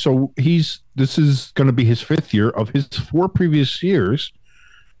know, so this is going to be his 5th year. Of his 4 previous years,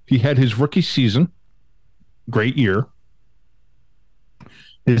 he had his rookie season, great year.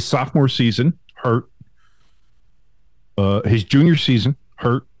 His sophomore season, hurt. His junior season,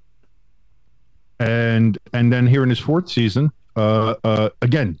 hurt. and then here in his fourth season,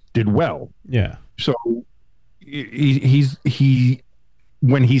 again did well. Yeah. So he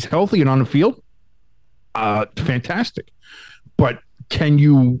when he's healthy and on the field, fantastic. But can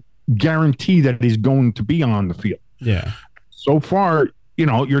you guarantee that he's going to be on the field? Yeah. So far,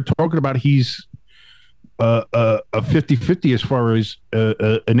 you're talking about he's a 50-50 as far as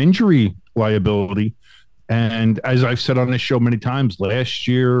an injury liability. And as I've said on this show many times last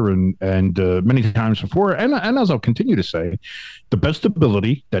year and many times before, and as I'll continue to say, the best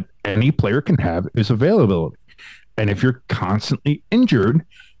ability that any player can have is availability. And if you're constantly injured,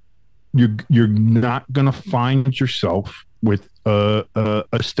 you're not going to find yourself with a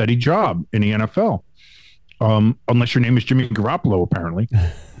steady job in the NFL, unless your name is Jimmy Garoppolo, apparently,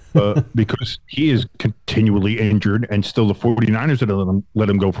 because he is continually injured, and still the 49ers that let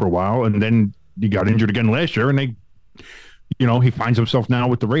him go for a while, and then he got injured again last year, and he finds himself now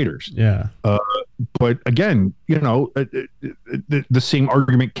with the Raiders. Yeah. But again, the same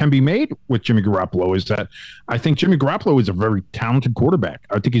argument can be made with Jimmy Garoppolo, is that I think Jimmy Garoppolo is a very talented quarterback.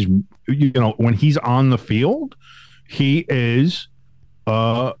 I think he's, when he's on the field, he is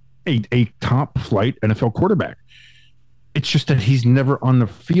a top flight NFL quarterback. It's just that he's never on the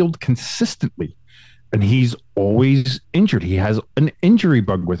field consistently, and he's always injured. He has an injury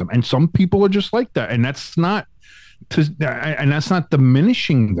bug with him, and some people are just like that, and that's not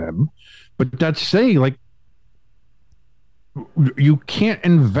diminishing them, but that's saying, like, you can't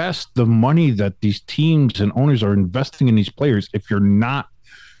invest the money that these teams and owners are investing in these players if you're not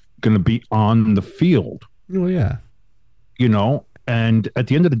going to be on the field. Well, yeah. And at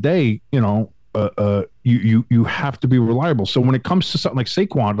the end of the day, you have to be reliable. So when it comes to something like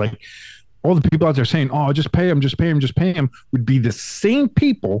Saquon, like, all the people out there saying, "Oh, just pay him, would be the same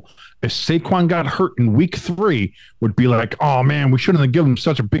people if Saquon got hurt in week 3 would be like, "Oh man, we shouldn't have given him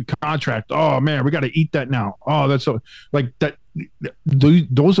such a big contract. Oh man, we got to eat that now. Oh, that's so like that."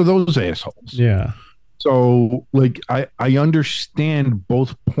 Those are those assholes. Yeah. So like, I understand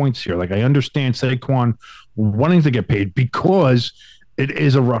both points here. Like, I understand Saquon wanting to get paid because it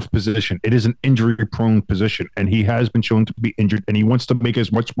is a rough position. It is an injury-prone position, and he has been shown to be injured, and he wants to make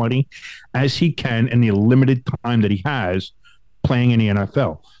as much money as he can in the limited time that he has playing in the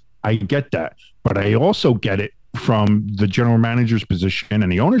NFL. I get that, but I also get it from the general manager's position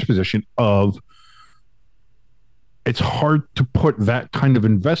and the owner's position of it's hard to put that kind of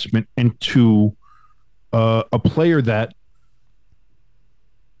investment into a player that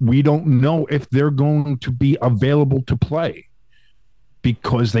we don't know if they're going to be available to play,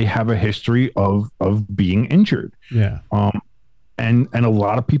 because they have a history of being injured. Yeah. And a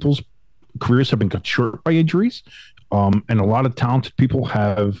lot of people's careers have been cut short by injuries. And a lot of talented people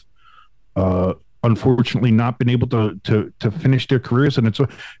have unfortunately not been able to finish their careers. And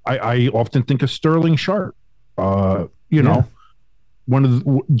I often think of Sterling Sharp, one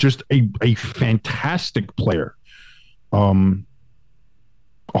of just a fantastic player, a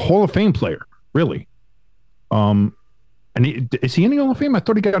Hall of Fame player, really. And is he in the Hall of Fame? I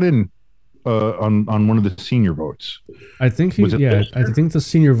thought he got in on one of the senior votes. I think I think the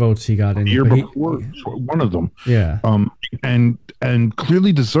senior votes he got in. The year before, one of them. Yeah. And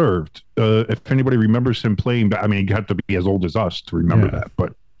clearly deserved. If anybody remembers him playing, but I mean, he had to be as old as us to remember that.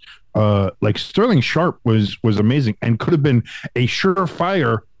 But like, Sterling Sharp was amazing and could have been a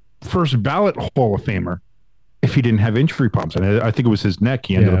surefire first ballot Hall of Famer if he didn't have injury problems. And I think it was his neck.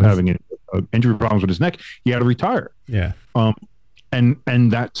 He ended up having injury problems with his neck. He had to retire. Yeah. And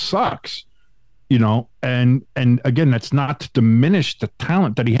that sucks, and again, that's not to diminish the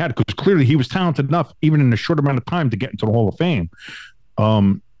talent that he had, because clearly he was talented enough, even in a short amount of time, to get into the Hall of Fame.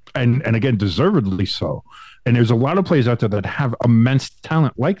 And again, deservedly so. And there's a lot of players out there that have immense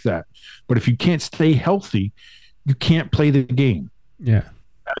talent like that. But if you can't stay healthy, you can't play the game. Yeah.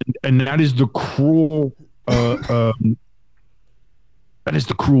 And that is the cruel, that is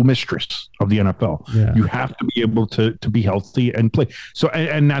the cruel mistress of the NFL. Yeah. You have to be able to be healthy and play. So,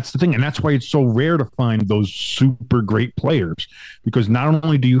 and that's the thing. And that's why it's so rare to find those super great players, because not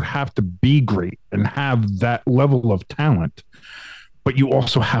only do you have to be great and have that level of talent, but you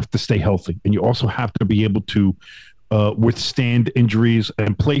also have to stay healthy, and you also have to be able to withstand injuries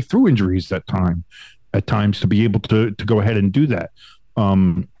and play through injuries at times to be able to go ahead and do that.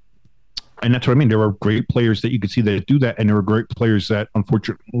 And that's what I mean. There are great players that you can see that do that, and there are great players that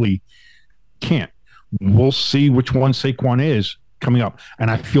unfortunately can't. We'll see which one Saquon is coming up. And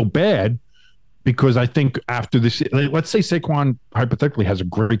I feel bad because I think after this, let's say Saquon hypothetically has a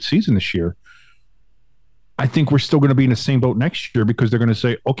great season this year, I think we're still going to be in the same boat next year, because they're going to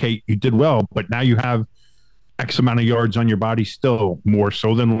say, okay, you did well, but now you have X amount of yards on your body still, more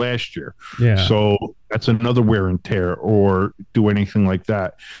so than last year. Yeah. So that's another wear and tear, or do anything like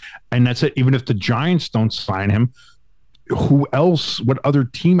that. And that's it. Even if the Giants don't sign him, who else, what other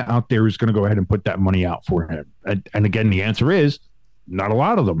team out there is going to go ahead and put that money out for him? And again, the answer is not a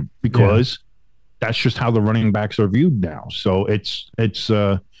lot of them, because that's just how the running backs are viewed now. So it is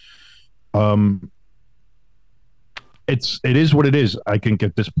what it is, I think,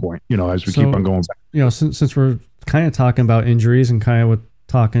 at this point, as we keep on going back. Since we're kind of talking about injuries and kind of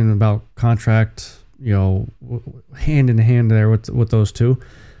talking about contract, hand in hand there with those two,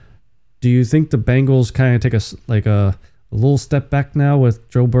 do you think the Bengals kind of take a little step back now with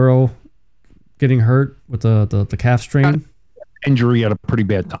Joe Burrow getting hurt with the calf strain? Injury at a pretty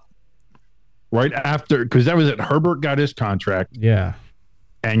bad time. Right after, because that was it. Herbert got his contract. Yeah.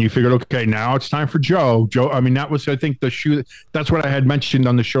 And you figured, okay, now it's time for Joe. That was, I think, the shoe. That's what I had mentioned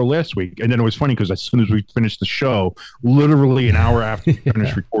on the show last week. And then it was funny because as soon as we finished the show, literally an hour after we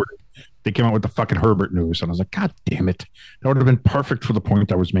finished recording, they came out with the fucking Herbert news. And I was like, God damn it. That would have been perfect for the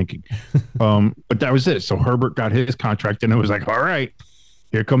point I was making. But that was it. So Herbert got his contract, and it was like, all right,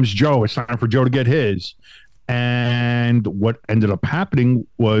 here comes Joe. It's time for Joe to get his. And what ended up happening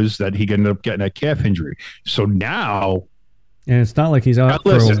was that he ended up getting a calf injury. So now... And it's not like he's out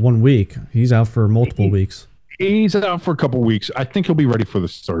for 1 week. He's out for multiple weeks. He's out for a couple weeks. I think he'll be ready for the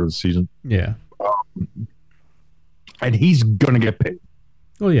start of the season. Yeah. And he's going to get paid.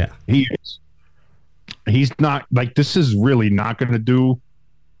 Oh, yeah. He is. He's not, this is really not going to do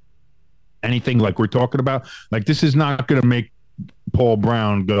anything like we're talking about. This is not going to make Paul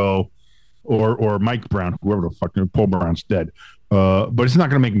Brown go, or Mike Brown, whoever the fuck, Paul Brown's dead. But it's not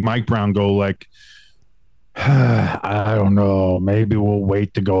going to make Mike Brown go I don't know. Maybe we'll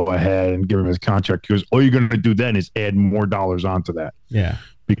wait to go ahead and give him his contract, because all you're going to do then is add more dollars onto that. Yeah.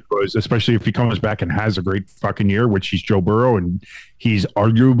 Because especially if he comes back and has a great fucking year, which he's Joe Burrow, and he's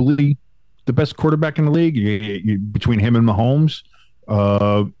arguably the best quarterback in the league between him and Mahomes.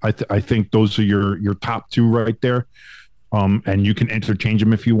 I think those are your top two right there. And you can interchange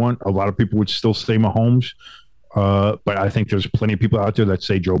them if you want. A lot of people would still say Mahomes, but I think there's plenty of people out there that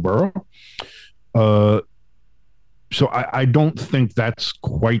say Joe Burrow. So I don't think that's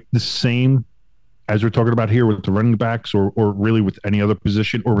quite the same as we're talking about here with the running backs, or really with any other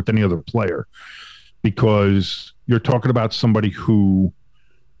position or with any other player, because you're talking about somebody who,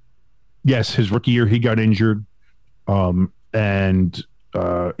 yes, his rookie year he got injured, and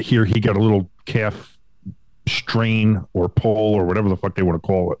here he got a little calf strain or pull or whatever the fuck they want to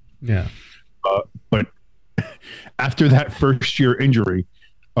call it. Yeah. But after that first year injury,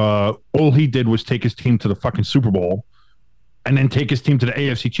 all he did was take his team to the fucking Super Bowl, and then take his team to the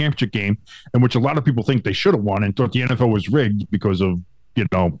AFC Championship game, in which a lot of people think they should have won and thought the NFL was rigged because of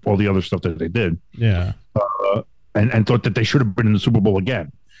all the other stuff that they did. Yeah, and thought that they should have been in the Super Bowl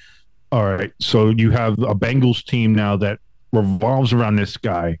again. All right, so you have a Bengals team now that revolves around this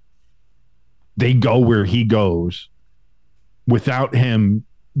guy. They go where he goes. Without him,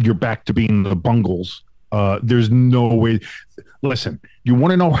 you're back to being the Bungles. There's no way. Listen, you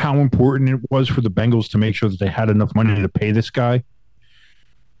want to know how important it was for the Bengals to make sure that they had enough money to pay this guy?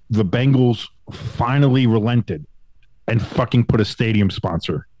 The Bengals finally relented and fucking put a stadium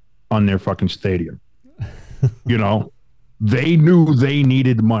sponsor on their fucking stadium. They knew they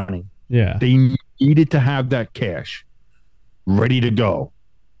needed money. Yeah. They needed to have that cash ready to go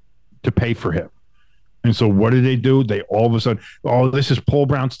to pay for him. And so what did they do? They all of a sudden, this is Paul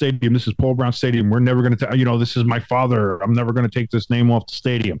Brown Stadium. This is Paul Brown Stadium. We're never going to, this is my father. I'm never going to take this name off the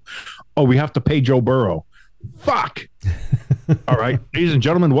stadium. Oh, we have to pay Joe Burrow. Fuck. All right. Ladies and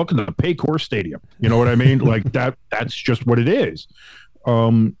gentlemen, welcome to the Paycor Stadium. You know what I mean? That's just what it is.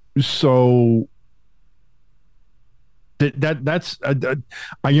 So that's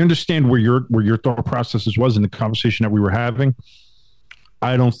I understand where your thought processes was in the conversation that we were having.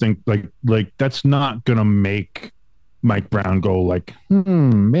 I don't think like that's not gonna make Mike Brown go I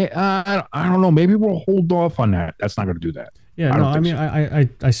don't know, maybe we'll hold off on that. That's not gonna do that. Yeah,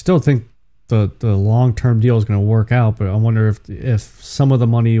 I still think the long-term deal is going to work out, but I wonder if some of the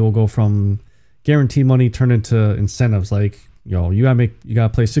money will go from guaranteed money turn into incentives, you gotta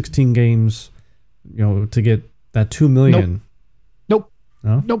play 16 games, to get that $2 million. Nope.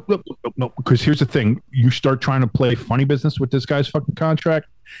 Because here's the thing: you start trying to play funny business with this guy's fucking contract,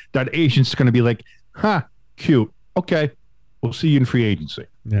 that agent's going to be like, cute. Okay, we'll see you in free agency.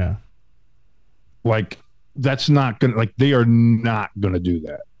 Yeah. That's not going to, they are not going to do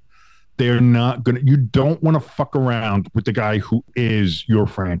that. They are not going to, you don't want to fuck around with the guy who is your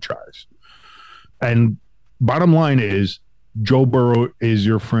franchise. And bottom line is, Joe Burrow is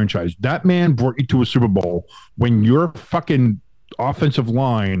your franchise. That man brought you to a Super Bowl when your fucking offensive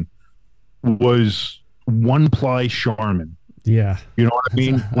line was one-ply Charmin. Yeah. You know what I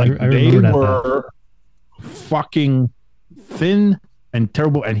mean? I they remember that were fucking thin and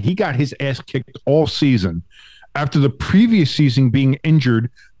terrible, and he got his ass kicked all season after the previous season being injured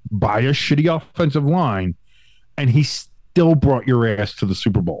by a shitty offensive line, and he still brought your ass to the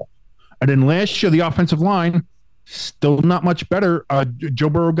Super Bowl. And then last year, the offensive line still not much better. Joe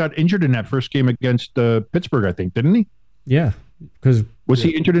Burrow got injured in that first game against Pittsburgh, I think, didn't he? Yeah, because was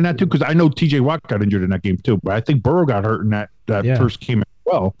he injured in that too? Because I know T.J. Watt got injured in that game too, but I think Burrow got hurt in that first game as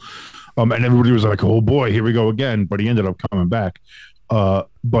well. And everybody was like, "Oh boy, here we go again!" But he ended up coming back.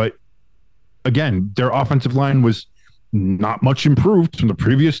 But again, their offensive line was not much improved from the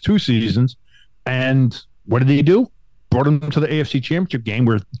previous 2 seasons. And what did they do? Brought them to the AFC Championship game,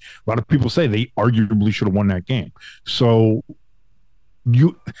 where a lot of people say they arguably should have won that game. So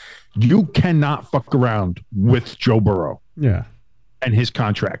you cannot fuck around with Joe Burrow. Yeah. And his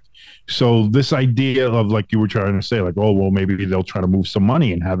contract. So this idea of, like you were trying to say, like, oh, well, maybe they'll try to move some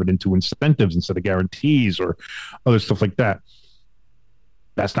money and have it into incentives instead of guarantees or other stuff like that.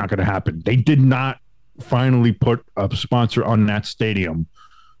 That's not going to happen. They did not finally put a sponsor on that stadium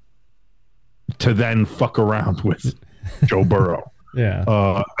to then fuck around with Joe Burrow.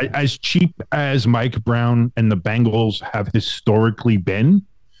 Yeah. As cheap as Mike Brown and the Bengals have historically been,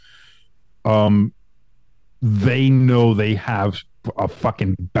 they know they have a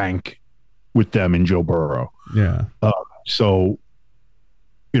fucking bank with them in Joe Burrow. Yeah. So,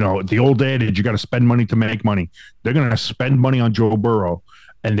 the old adage, you got to spend money to make money. They're going to spend money on Joe Burrow,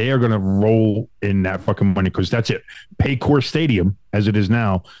 and they are going to roll in that fucking money, because that's it. Paycor Stadium, as it is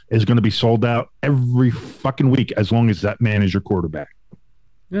now, is going to be sold out every fucking week as long as that man is your quarterback.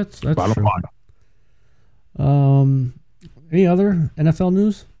 That's bottom true. line. Any other NFL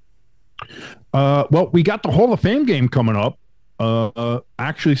news? Well, we got the Hall of Fame game coming up.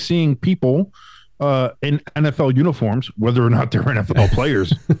 Actually seeing people in NFL uniforms, whether or not they're NFL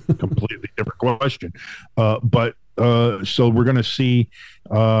players, completely different question. But so we're going to see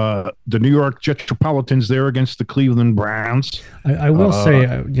the New York Metropolitans there against the Cleveland Browns. I will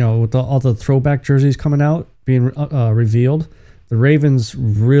say, with all the throwback jerseys coming out, being revealed, the Ravens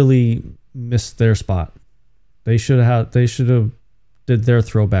really missed their spot. They should have did their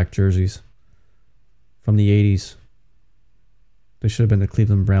throwback jerseys from the 80s. They should have been the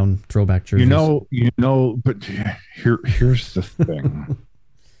Cleveland Brown throwback jerseys. But here's the thing.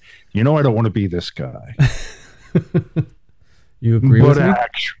 I don't want to be this guy. You agree with me?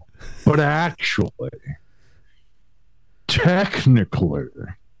 But actually, technically,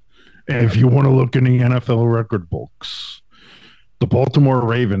 if you want to look in the NFL record books, the Baltimore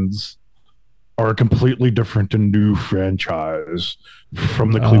Ravens are a completely different and new franchise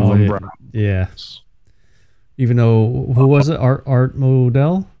from the Cleveland Browns. Yeah. Even though, who was it? Art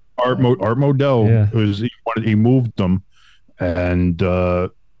Modell? Art Modell he moved them, and the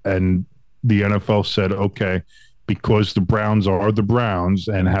NFL said, okay, because the Browns are the Browns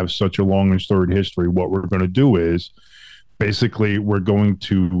and have such a long and storied history, what we're going to do is basically we're going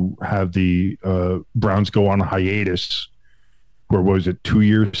to have the Browns go on a hiatus. Where was it? 2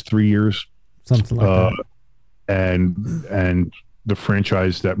 years, 3 years, something like that. And the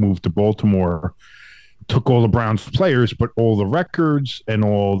franchise that moved to Baltimore took all the Browns players, but all the records and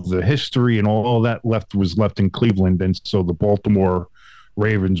all the history and all that was left in Cleveland. And so the Baltimore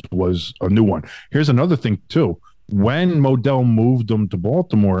Ravens was a new one. Here's another thing too. When Modell moved them to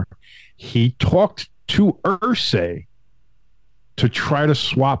Baltimore, he talked to Irsay to try to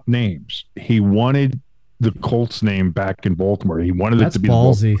swap names. He wanted the Colts name back in Baltimore. He wanted it to be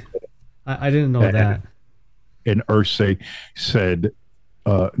ballsy. I didn't know that. And Irsay said,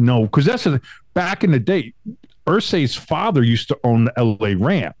 no, because that's back in the day, Irsay's father used to own the LA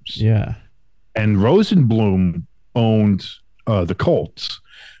Rams. Yeah. And Rosenblum owned the Colts.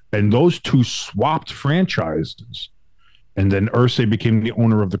 And those two swapped franchises. And then Irsay became the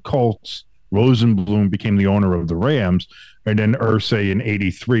owner of the Colts. Rosenblum became the owner of the Rams. And then Irsay in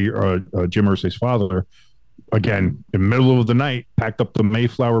 83, Jim Irsay's father, again, in the middle of the night, packed up the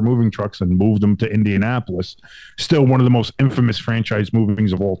Mayflower moving trucks and moved them to Indianapolis. Still one of the most infamous franchise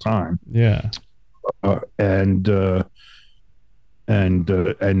movings of all time. Yeah. The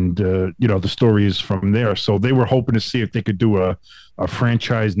story is from there. So they were hoping to see if they could do a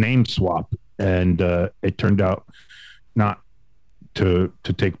franchise name swap, and it turned out not to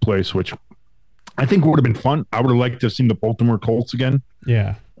take place, which I think would have been fun. I would have liked to have seen the Baltimore Colts again.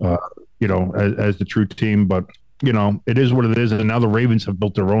 Yeah. As the true team, but it is what it is, and now the Ravens have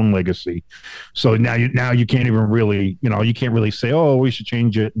built their own legacy. So now you can't even really, you can't really say, oh, we should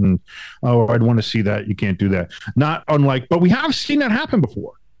change it, and oh, I'd want to see that. You can't do that. Not unlike, but we have seen that happen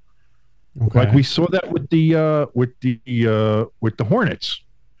before. Okay. Like we saw that with the Hornets,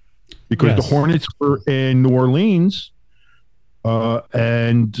 because the Hornets were in New Orleans,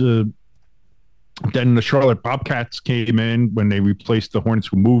 and then the Charlotte Bobcats came in when they replaced the Hornets,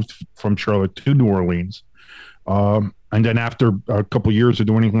 who moved from Charlotte to New Orleans. And then after a couple of years of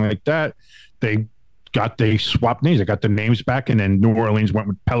doing anything like that, they swapped names. They got the names back, and then New Orleans went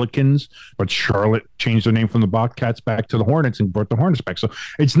with Pelicans, but Charlotte changed their name from the Bobcats back to the Hornets and brought the Hornets back. So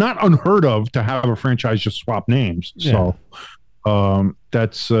it's not unheard of to have a franchise just swap names. Yeah.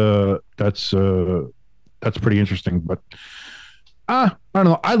 So that's pretty interesting. But I don't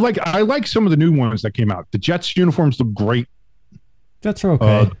know. I like some of the new ones that came out. The Jets uniforms look great. Jets are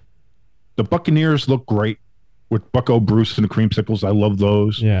okay. The Buccaneers look great with Bucko Bruce and the creamsicles. I love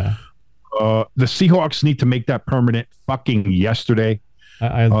those. Yeah. The Seahawks need to make that permanent fucking yesterday.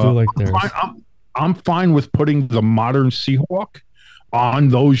 I do like theirs. I'm fine with putting the modern Seahawk on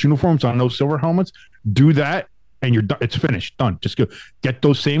those uniforms, on those silver helmets. Do that, and you're done. It's finished. Done. Just go get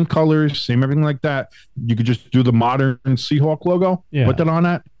those same colors, same everything like that. You could just do the modern Seahawk logo. Yeah. Put that on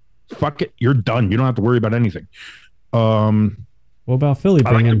that. Fuck it. You're done. You don't have to worry about anything. What about Philly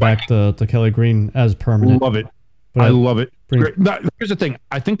bringing back the Kelly Green as permanent? Love it. I love it. Here's the thing.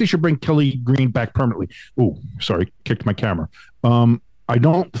 I think they should bring Kelly Green back permanently. Oh, sorry. Kicked my camera. I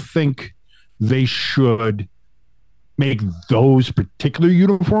don't think they should make those particular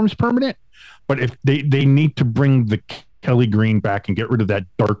uniforms permanent, but if they need to bring the Kelly Green back and get rid of that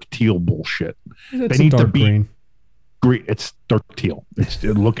dark teal bullshit. They need to be green. It's dark teal.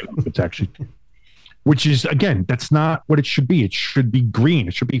 Look it up. It's actually... Which is, again, that's not what it should be. It should be green.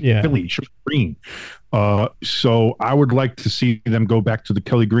 It should be Philly. It should be green. So I would like to see them go back to the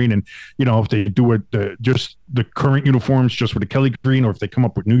Kelly Green. And, if they do it, just the current uniforms, just with the Kelly Green, or if they come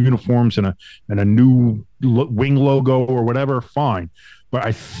up with new uniforms and a new wing logo or whatever, fine. But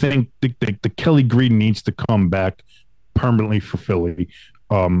I think the Kelly Green needs to come back permanently for Philly,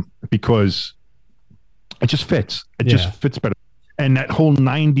 because it just fits. It just fits better. And that whole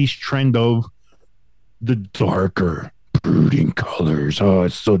 90s trend of the darker, brooding colors. Oh,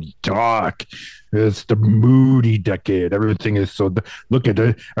 it's so dark. It's the moody decade. Everything is so... Look at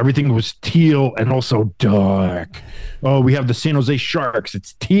it. Everything was teal and also dark. Oh, we have the San Jose Sharks.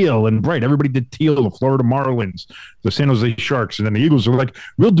 It's teal and bright. Everybody did teal. The Florida Marlins, the San Jose Sharks. And then the Eagles are like,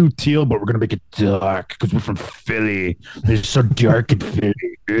 we'll do teal, but we're going to make it dark because we're from Philly. It's so dark in Philly.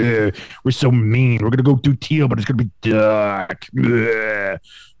 Ugh. We're so mean. We're going to go do teal, but it's going to be dark. Ugh.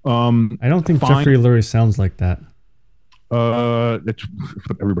 I don't think Jeffrey Lurie sounds like that. That's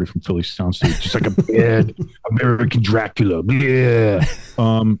what everybody from Philly sounds to. Just like a bad American Dracula. Yeah.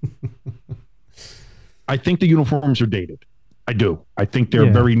 I think the uniforms are dated. I do. I think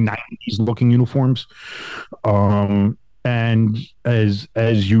they're very 90s looking uniforms. And as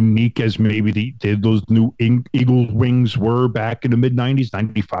unique as maybe those new Eagles wings were back in the mid 90s,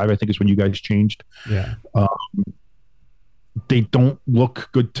 95, I think is when you guys changed. Yeah. They don't look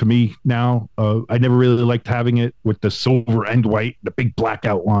good to me now. I never really liked having it with the silver and white, the big black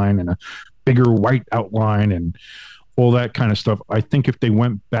outline and a bigger white outline and all that kind of stuff. I think if they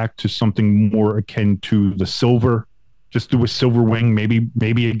went back to something more akin to the silver, just do a silver wing,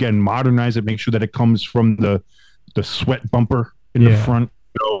 maybe again, modernize it, make sure that it comes from the sweat bumper in the front.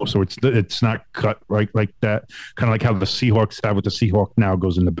 So it's not cut right like that. Kind of like how the Seahawks have with the Seahawk now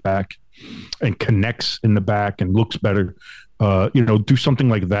goes in the back and connects in the back and looks better. Do something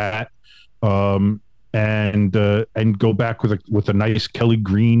like that, and go back with a nice Kelly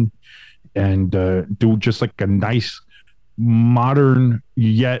Green, and do just like a nice modern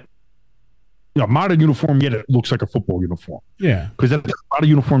yet modern uniform, yet it looks like a football uniform. Yeah, because there's a lot of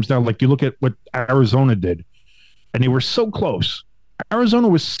uniforms now. Like you look at what Arizona did, and they were so close. Arizona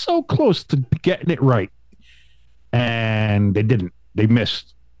was so close to getting it right, and they didn't. They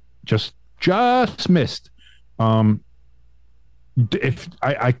missed. Just missed. If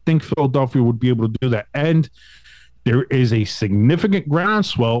I think Philadelphia would be able to do that, and there is a significant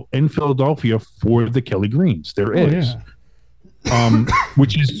groundswell in Philadelphia for the Kelly Greens. There is,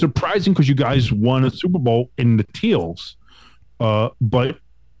 which is surprising because you guys won a Super Bowl in the teals, but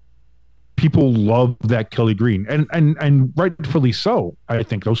people love that Kelly Green, and rightfully so. I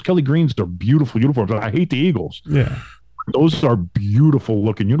think those Kelly Greens are beautiful uniforms. I hate the Eagles. Yeah. Those are beautiful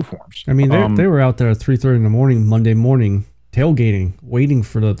looking uniforms. I mean, they were out there at 3:30 in the morning, Monday morning, tailgating, waiting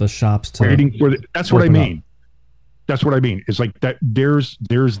for the shops to. That's what I mean. That's what I mean. It's like that. There's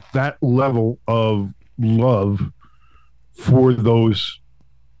that level of love for those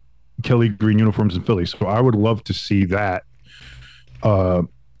Kelly green uniforms in Philly. So I would love to see that.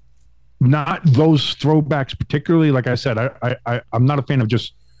 Not those throwbacks particularly. Like I said, I'm not a fan of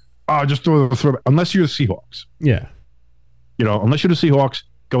just throw the throwback unless you're the Seahawks. Yeah. Unless you're the Seahawks,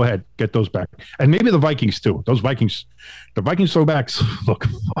 go ahead, get those back. And maybe the Vikings too. The Vikings throwbacks look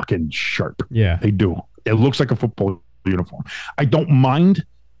fucking sharp. Yeah. They do. It looks like a football uniform. I don't mind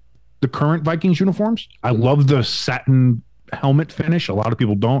the current Vikings uniforms. I love the satin helmet finish. A lot of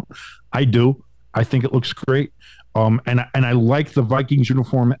people don't. I do. I think it looks great. And I like the Vikings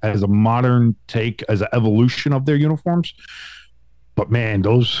uniform as a modern take, as an evolution of their uniforms. But man,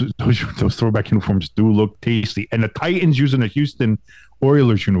 those throwback uniforms do look tasty. And the Titans using the Houston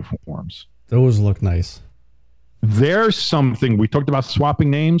Oilers uniforms. Those look nice. There's something we talked about swapping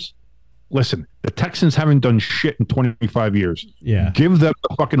names. Listen, the Texans haven't done shit in 25 years. Yeah. Give them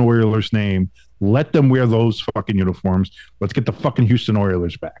the fucking Oilers name. Let them wear those fucking uniforms. Let's get the fucking Houston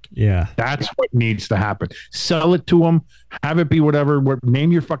Oilers back. Yeah. That's what needs to happen. Sell it to them. Have it be whatever.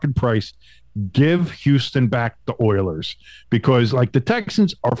 Name your fucking price. Give Houston back the Oilers. Because, like, the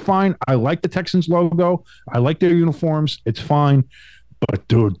Texans are fine. I like the Texans logo. I like their uniforms. It's fine. But,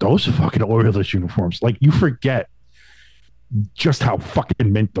 dude, those fucking Oilers uniforms, like, you forget just how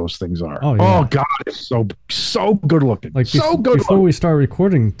fucking mint those things are. Oh, yeah. Oh God, it's so good looking. Like, so good before looking. we start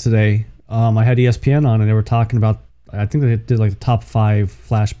recording today, I had ESPN on and they were talking about, I think they did like the top 5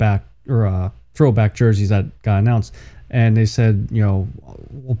 flashback or throwback jerseys that got announced. And they said, we'll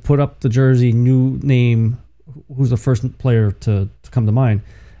put up the jersey, new name, who's the first player to come to mind.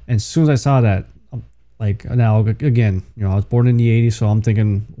 And as soon as I saw that, like, now again, I was born in the 80s, so I'm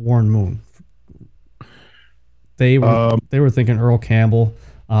thinking Warren Moon. They were thinking Earl Campbell,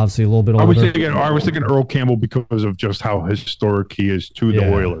 obviously a little bit older. I was thinking Earl Campbell because of just how historic he is to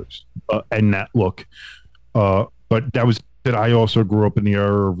the Oilers and that look. But that was that I also grew up in the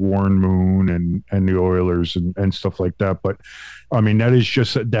era of Warren Moon and the Oilers and stuff like that. But I mean, that is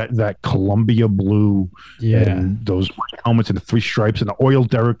just that Columbia blue and those white helmets and the 3 stripes and the oil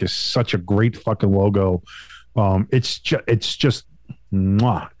derrick is such a great fucking logo. It's just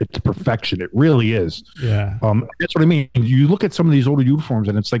mwah, it's perfection. It really is. Yeah. That's what I mean. You look at some of these older uniforms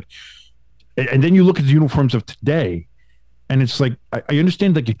and it's like, and then you look at the uniforms of today and it's like, I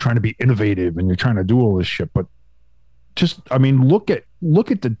understand that you're trying to be innovative and you're trying to do all this shit, but just, I mean, look at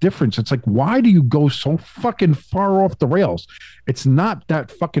the difference. It's like, why do you go so fucking far off the rails? It's not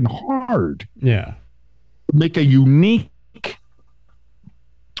that fucking hard. Yeah. Make a unique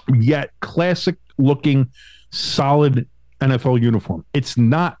yet classic looking solid NFL uniform. It's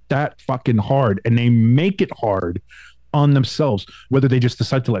not that fucking hard, and they make it hard on themselves, whether they just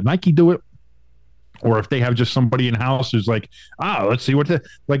decide to let Nike do it or if they have just somebody in house who's like, let's see what look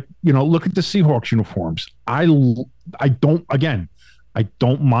at the Seahawks uniforms. I don't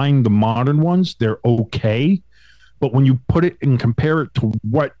mind the modern ones. They're okay. But when you put it and compare it to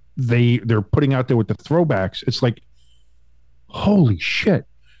what they're putting out there with the throwbacks, it's like, holy shit.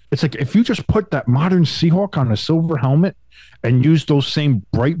 It's like if you just put that modern Seahawk on a silver helmet and use those same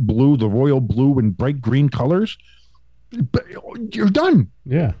bright blue, the royal blue and bright green colors, but you're done.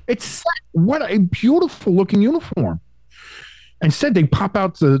 Yeah. What a beautiful looking uniform. Instead, they pop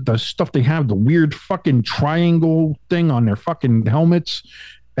out the stuff they have, the weird fucking triangle thing on their fucking helmets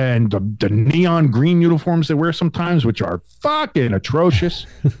and the neon green uniforms they wear sometimes, which are fucking atrocious.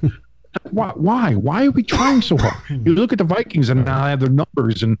 Why are we trying so hard? You look at the Vikings and now have their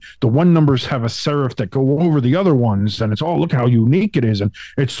numbers, and the one numbers have a serif that go over the other ones, and it's look how unique it is, and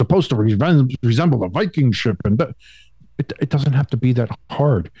it's supposed to resemble a Viking ship, and it doesn't have to be that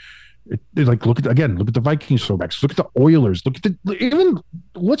hard. Look at the Vikings throwbacks, look at the Oilers,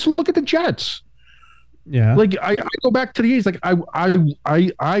 let's look at the Jets. Yeah, like I go back to the 80s. Like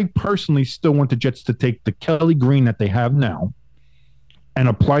I personally still want the Jets to take the Kelly green that they have now and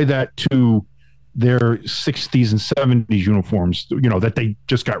apply that to their 60s and 70s uniforms, that they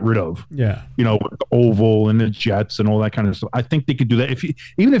just got rid of. Yeah. With the oval and the Jets and all that kind of stuff. I think they could do that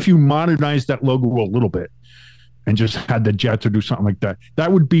even if you modernize that logo a little bit and just had the Jets or do something like that.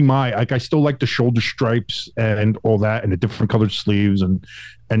 That would be I still like the shoulder stripes and all that and the different colored sleeves and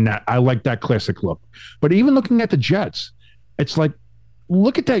that. I like that classic look. But even looking at the Jets, it's like,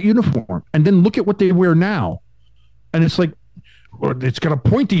 look at that uniform and then look at what they wear now. And it's like, it's got a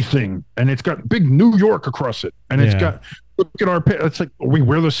pointy thing and it's got big New York across it. And it's got, look at our pants. It's like, we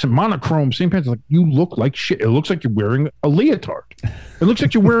wear the monochrome same pants. Like, you look like shit. It looks like you're wearing a leotard. It looks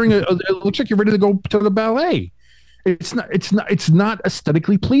like you're wearing it looks like you're ready to go to the ballet. It's not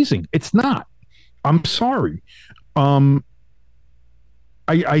aesthetically pleasing. It's not. I'm sorry. I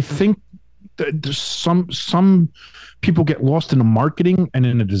think there's some people get lost in the marketing and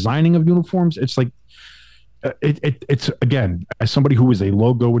in the designing of uniforms. It's like it's again, as somebody who is a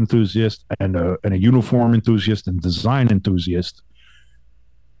logo enthusiast and a uniform enthusiast and design enthusiast,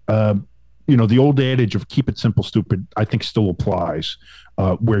 the old adage of keep it simple, stupid, I think still applies,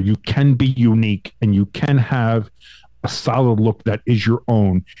 where you can be unique and you can have a solid look that is your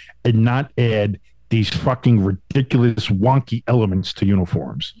own and not add these fucking ridiculous wonky elements to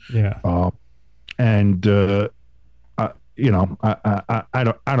uniforms. Yeah. I don't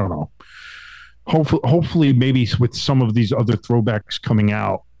know. Hopefully maybe with some of these other throwbacks coming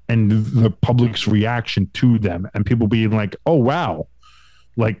out and the public's reaction to them and people being like, oh, wow.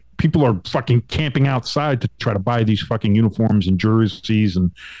 Like people are fucking camping outside to try to buy these fucking uniforms and jerseys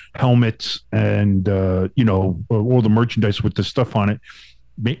and helmets and, all the merchandise with the stuff on it.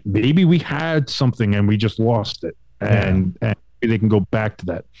 Maybe we had something and we just lost it and they can go back to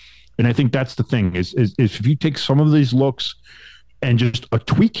that. And I think that's the thing is if you take some of these looks and just a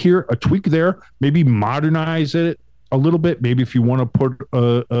tweak here, a tweak there, maybe modernize it a little bit. Maybe if you want to put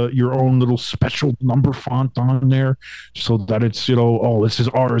your own little special number font on there so that it's, this is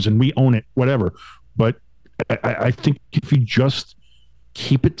ours and we own it, whatever. But I think if you just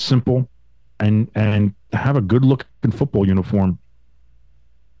keep it simple and have a good looking football uniform,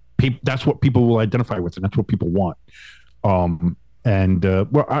 that's what people will identify with and that's what people want.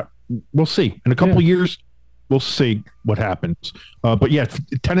 We'll see. In a couple of years, we'll see what happens. But yeah,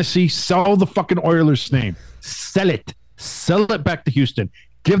 Tennessee, sell the fucking Oilers name. Sell it back to Houston.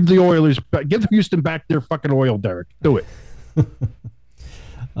 Give Houston back their fucking oil, Derek. Do it.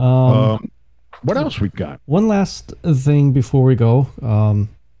 What else we got? One last thing before we go.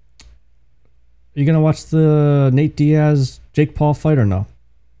 You gonna watch the Nate Diaz Jake Paul fight or no?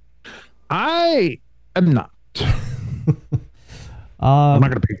 I am not. I'm not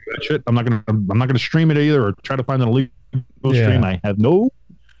going to pay for that shit. I'm not going to stream it either or try to find an illegal stream. I have no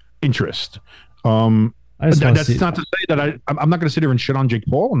interest. That's not to say that I'm not going to sit here and shit on Jake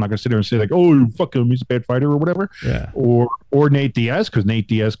Paul. I'm not going to sit here and say like, oh, fuck him, he's a bad fighter or whatever. Yeah. Or Nate Diaz, because Nate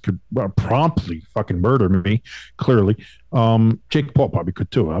Diaz could promptly fucking murder me. Clearly, Jake Paul probably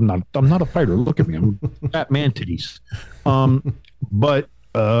could too. I'm not a fighter. Look at me. I'm fat man titties. But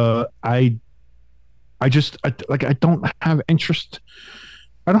I don't have interest.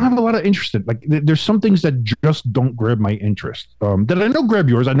 I don't have a lot of interest in. Like, there's some things that just don't grab my interest. That I know grab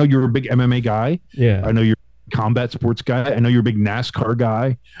yours. I know you're a big MMA guy. Yeah. I know you're a combat sports guy. I know you're a big NASCAR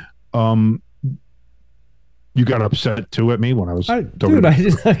guy. You got upset too at me when I was. I did not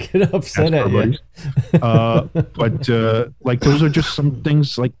get upset at you. But like those are just some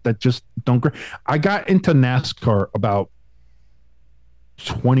things like that just don't grab. I got into NASCAR about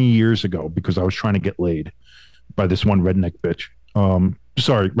 20 years ago because I was trying to get laid by this one redneck bitch.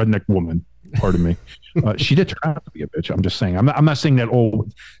 Sorry, redneck woman. Pardon me. She did turn out to be a bitch. I'm just saying. I'm not saying that. Oh,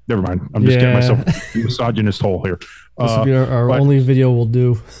 never mind. I'm just getting myself a misogynist hole here. This will be our only video we'll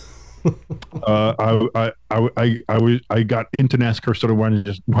do. I got into NASCAR, started watching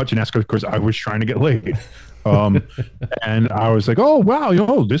NASCAR because I was trying to get laid. And I was like, oh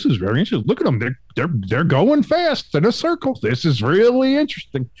wow, this is very interesting. Look at them, they're going fast in a circle. This is really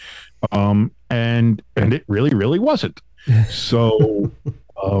interesting. And it really wasn't. So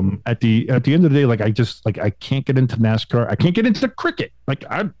at the end of the day, like I can't get into NASCAR. I can't get into cricket. Like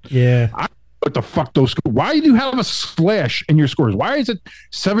what the fuck those? Why do you have a slash in your scores? Why is it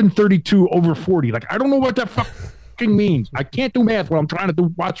 732 over 40? Like I don't know what that fucking means. I can't do math when I'm trying to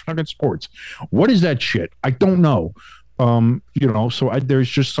watch fucking sports. What is that shit? I don't know. So there's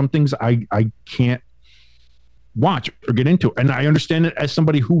just some things I can't watch or get into, and I understand it as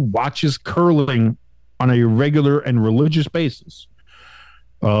somebody who watches curling on a regular and religious basis.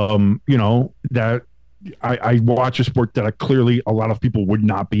 That I watch a sport that clearly a lot of people would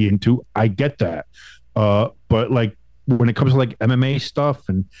not be into. I get that. But like when it comes to like MMA stuff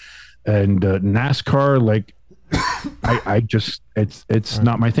and NASCAR, like I just, it's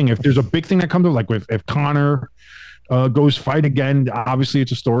not my thing. If there's a big thing that comes up, like if Connor goes fight again, obviously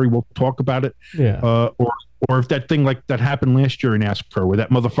it's a story. We'll talk about it. Yeah. Or if that thing like that happened last year in NASCAR where that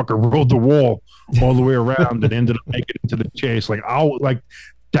motherfucker rolled the wall all the way around and ended up making it to the chase,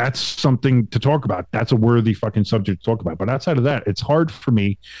 that's something to talk about. That's a worthy fucking subject to talk about. But outside of that, it's hard for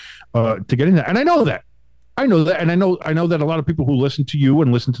me to get into that. And I know that. And I know that a lot of people who listen to you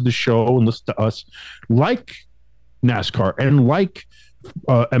and listen to the show and listen to us like NASCAR and like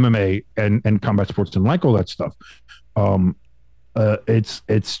MMA and combat sports and like all that stuff. And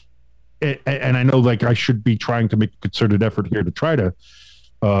I know like I should be trying to make a concerted effort here to try to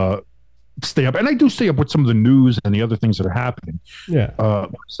stay up, and I do stay up with some of the news and the other things that are happening. Yeah.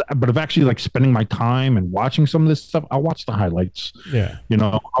 But if actually like spending my time and watching some of this stuff, I'll watch the highlights. Yeah. You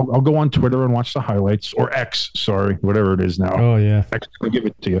know, I'll go on Twitter and watch the highlights, or X, sorry, whatever it is now. Oh yeah. X is gonna give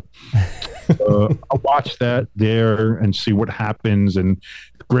it to you. I'll watch that there and see what happens and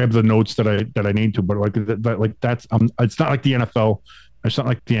grab the notes that I need to. But like that's it's not like the NFL. It's not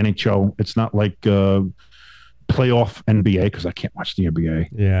like the NHL. It's not like playoff NBA, because I can't watch the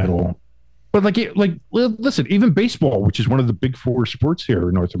NBA at all. But listen, even baseball, which is one of the big four sports here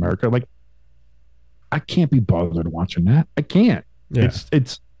in North America, like I can't be bothered watching that. I can't. Yeah.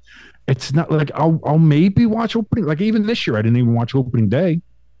 It's not like I'll maybe watch opening. Like even this year, I didn't even watch opening day,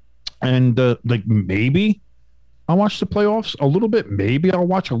 and like maybe I'll watch the playoffs a little bit. Maybe I'll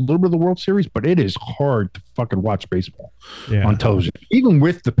watch a little bit of the World Series, but it is hard to fucking watch baseball on television, even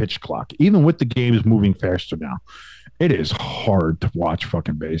with the pitch clock, even with the games moving faster now. It is hard to watch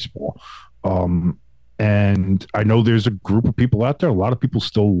fucking baseball. And I know there's a group of people out there. A lot of people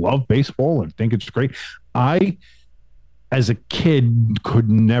still love baseball and think it's great. I, as a kid, could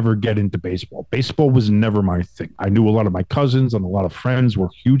never get into baseball. Baseball was never my thing. I knew a lot of my cousins and a lot of friends were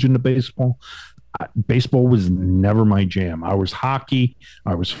huge into baseball. Baseball was never my jam. I was hockey.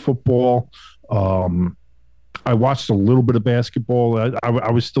 I was football. I watched a little bit of basketball.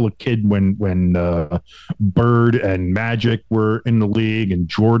 I was still a kid when Bird and Magic were in the league, and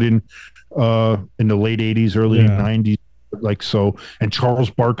Jordan in the late 80s, early 90s. Like so, and Charles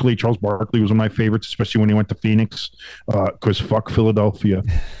Barkley was one of my favorites, especially when he went to Phoenix, because fuck Philadelphia.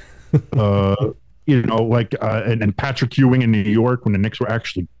 You know, like and Patrick Ewing in New York when the Knicks were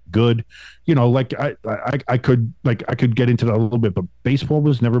actually good. You know, like I could get into that a little bit, but baseball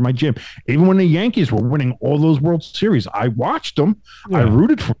was never my jam. Even when the Yankees were winning all those World Series, I watched them. Yeah. I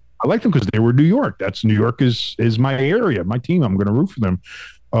rooted for them. I liked them because they were New York. That's New York is my area, my team. I'm going to root for them.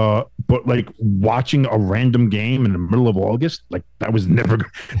 But like watching a random game in the middle of August, like that was never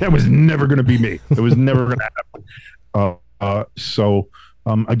going to be me. It was never going to happen. So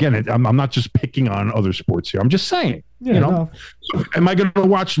again, I'm not just picking on other sports here. I'm just saying, you know. No. So am I going to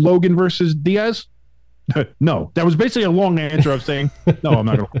watch Logan versus Diaz? No, that was basically a long answer of saying no. I'm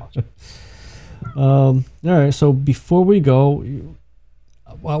not going to watch it. All right. So before we go,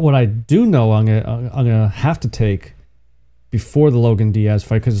 what I do know, I'm gonna have to take before the Logan Diaz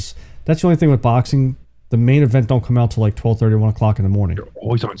fight, because that's the only thing with boxing. The main event don't come out till like 12:30, 1 o'clock in the morning. You're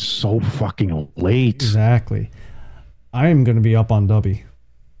always on so fucking late. Exactly. I am going to be up on Dubby.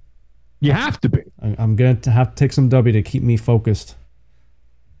 You have to be. I'm going to have to take some W to keep me focused.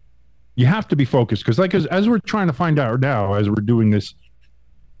 You have to be focused, because like as we're trying to find out now, as we're doing this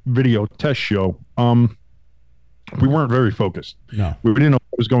video test show, we weren't very focused. No. We didn't know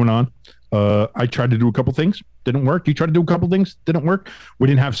what was going on. I tried to do a couple things, didn't work. You tried to do a couple things, didn't work. We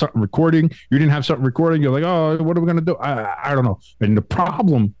didn't have something recording. You didn't have something recording. You're like, oh, what are we going to do? I don't know. And the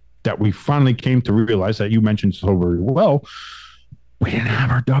problem that we finally came to realize, that you mentioned so very well, we didn't have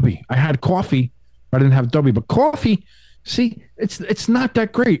our Dubby. I had coffee. I didn't have Dubby, but coffee, see, it's not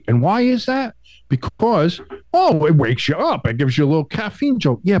that great. And why is that? Because, it wakes you up. It gives you a little caffeine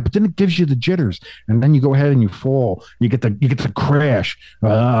jolt. Yeah, but then it gives you the jitters. And then you go ahead and you fall. You get the crash.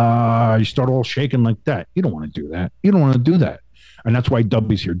 You start all shaking like that. You don't want to do that. You don't want to do that. And that's why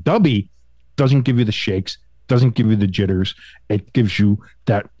Dubby's here. Dubby doesn't give you the shakes, doesn't give you the jitters. It gives you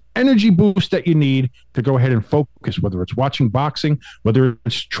that energy boost that you need to go ahead and focus, whether it's watching boxing, whether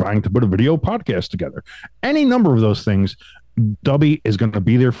it's trying to put a video podcast together. Any number of those things, Dubby is going to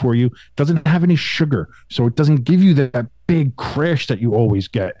be there for you. Doesn't have any sugar, so it doesn't give you that big crash that you always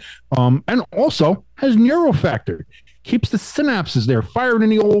get. And also has neurofactor. Keeps the synapses there firing in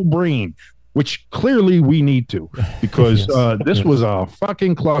the old brain, which clearly we need to, because this was a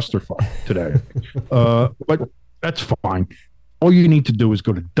fucking clusterfuck today. But that's fine. All you need to do is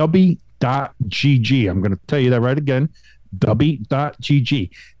go to dubby.gg. I'm going to tell you that right again.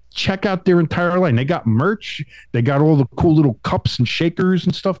 Dubby.gg. Check out their entire line. They got merch. They got all the cool little cups and shakers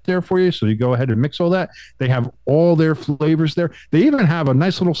and stuff there for you. So you go ahead and mix all that. They have all their flavors there. They even have a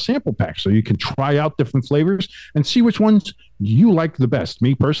nice little sample pack so you can try out different flavors and see which ones you like the best.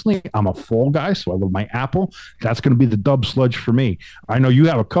 Me personally, I'm a fall guy, so I love my apple. That's going to be the Dub Sludge for me. I know you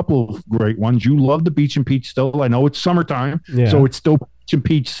have a couple of great ones. You love the Beach and Peach still. I know it's summertime, so it's still Beach and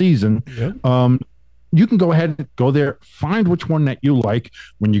Peach season. Yep. You can go ahead and go there, find which one that you like.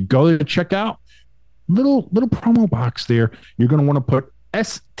 When you go there to check out, little promo box there, you're going to want to put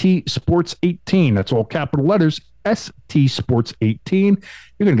ST Sports 18. That's all capital letters, ST Sports 18.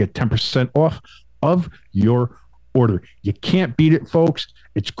 You're going to get 10% off of your order. You can't beat it, folks.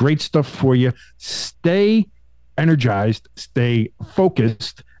 It's great stuff for you. Stay energized, stay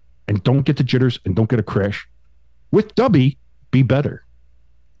focused, and don't get the jitters and don't get a crash. With Dubby, be better.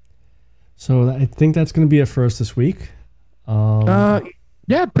 So I think that's going to be it for us this week.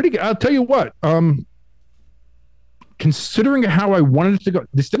 Yeah, pretty good. I'll tell you what. Considering how I wanted it to go,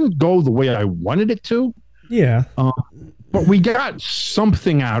 this didn't go the way I wanted it to. Yeah. But we got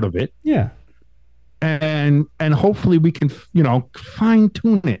something out of it. Yeah. And hopefully we can, fine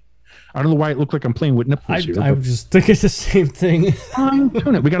tune it. I don't know why it looked like I'm playing with nipples here. I was just thinking the same thing. Fine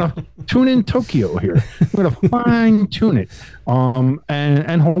tune it. We gotta tune in Tokyo here. We gotta fine tune it.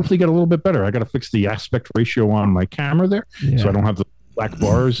 And hopefully get a little bit better. I gotta fix the aspect ratio on my camera there, so I don't have the black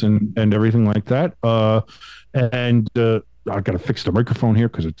bars and everything like that. I gotta fix the microphone here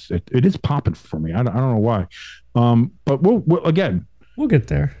because it is popping for me. I don't know why. But we'll get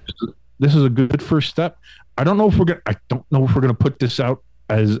there. This is a good first step. I don't know if we're gonna put this out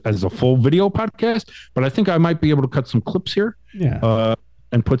as a full video podcast, but I think I might be able to cut some clips here,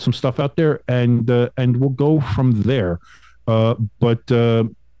 and put some stuff out there, and we'll go from there. But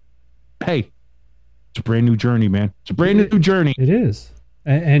hey, it's a brand new journey, man. It's a brand new journey. It is,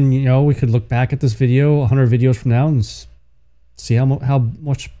 and we could look back at this video 100 videos from now and see how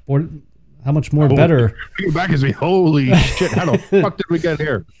much more better. Looking back and say, holy shit, how the fuck did we get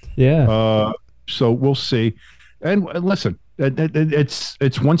here? Yeah. So we'll see, and listen.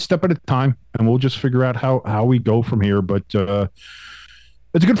 It's one step at a time, and we'll just figure out how we go from here. But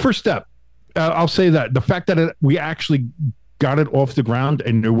it's a good first step. I'll say that the fact that we actually got it off the ground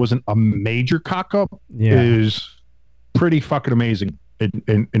and there wasn't a major cock up is pretty fucking amazing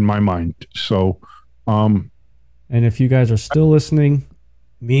in my mind. So, and if you guys are still listening,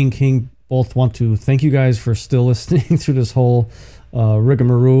 me and King both want to thank you guys for still listening through this whole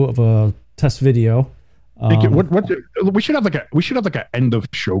rigmarole of a test video. We should have like an end of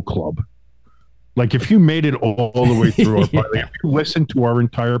show club. Like if you made it all the way through, if you listen to our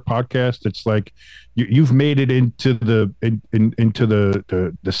entire podcast, it's like you've made it into the into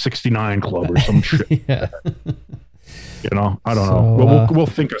the 69 club or some shit. Yeah. I don't know. We'll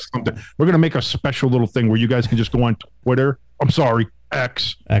think of something. We're gonna make a special little thing where you guys can just go on Twitter. I'm sorry,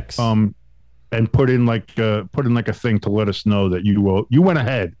 X. And put in like a thing to let us know that you went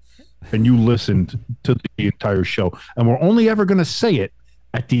ahead and you listened to the entire show, and we're only ever going to say it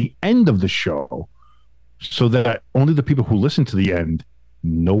at the end of the show so that only the people who listen to the end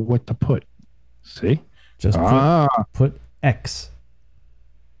know what to put. See? Just put X.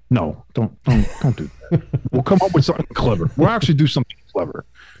 No, don't do that. We'll come up with something clever. We'll actually do something clever.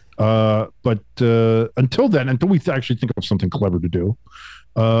 But until then, until we actually think of something clever to do,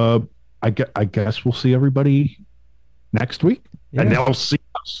 I guess we'll see everybody next week, and they'll see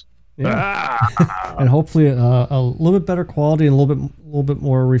us. Yeah. And hopefully a little bit better quality and a little bit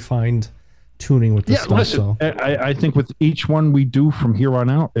more refined tuning with this stuff. Listen, I think with each one we do from here on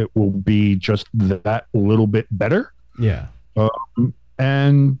out, it will be just that little bit better. Yeah.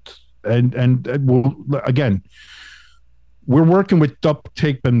 And we'll, again, we're working with duct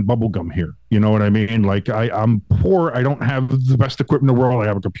tape and bubble gum here. You know what I mean? Like I'm poor. I don't have the best equipment in the world. I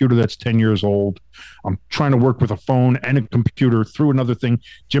have a computer that's 10 years old. I'm trying to work with a phone and a computer through another thing.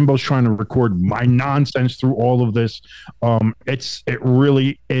 Jimbo's trying to record my nonsense through all of this. It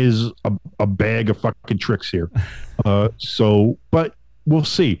really is a bag of fucking tricks here. But we'll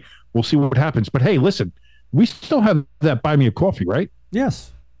see. We'll see what happens. But hey, listen, we still have that Buy Me a Coffee, right?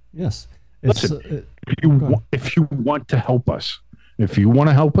 Yes. Listen, if you want to help us, if you want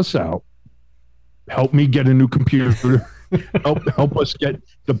to help us out, help me get a new computer, help us get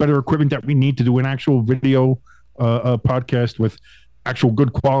the better equipment that we need to do an actual video podcast with actual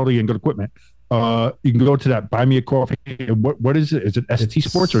good quality and good equipment. You can go to that Buy Me a Coffee. What is it? Is it ST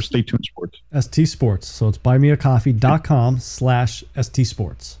Sports or Stay Tuned Sports? ST Sports. So it's buymeacoffee.com/ST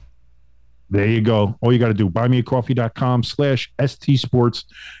Sports. There you go. All you got to do, buymeacoffee.com/ST Sports.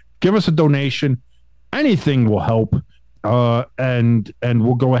 Give us a donation. Anything will help. And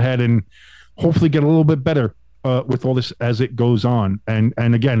we'll go ahead and hopefully get a little bit better with all this as it goes on. And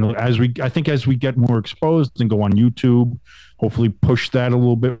again, as we get more exposed and go on YouTube, hopefully push that a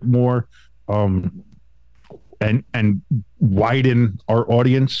little bit more, and widen our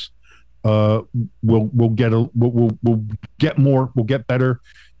audience. We'll get more, we'll get better,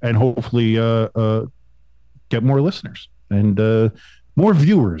 and hopefully get more listeners and more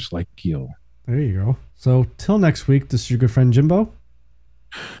viewers like you. There you go. So till next week, this is your good friend Jimbo.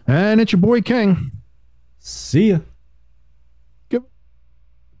 And it's your boy King. See ya.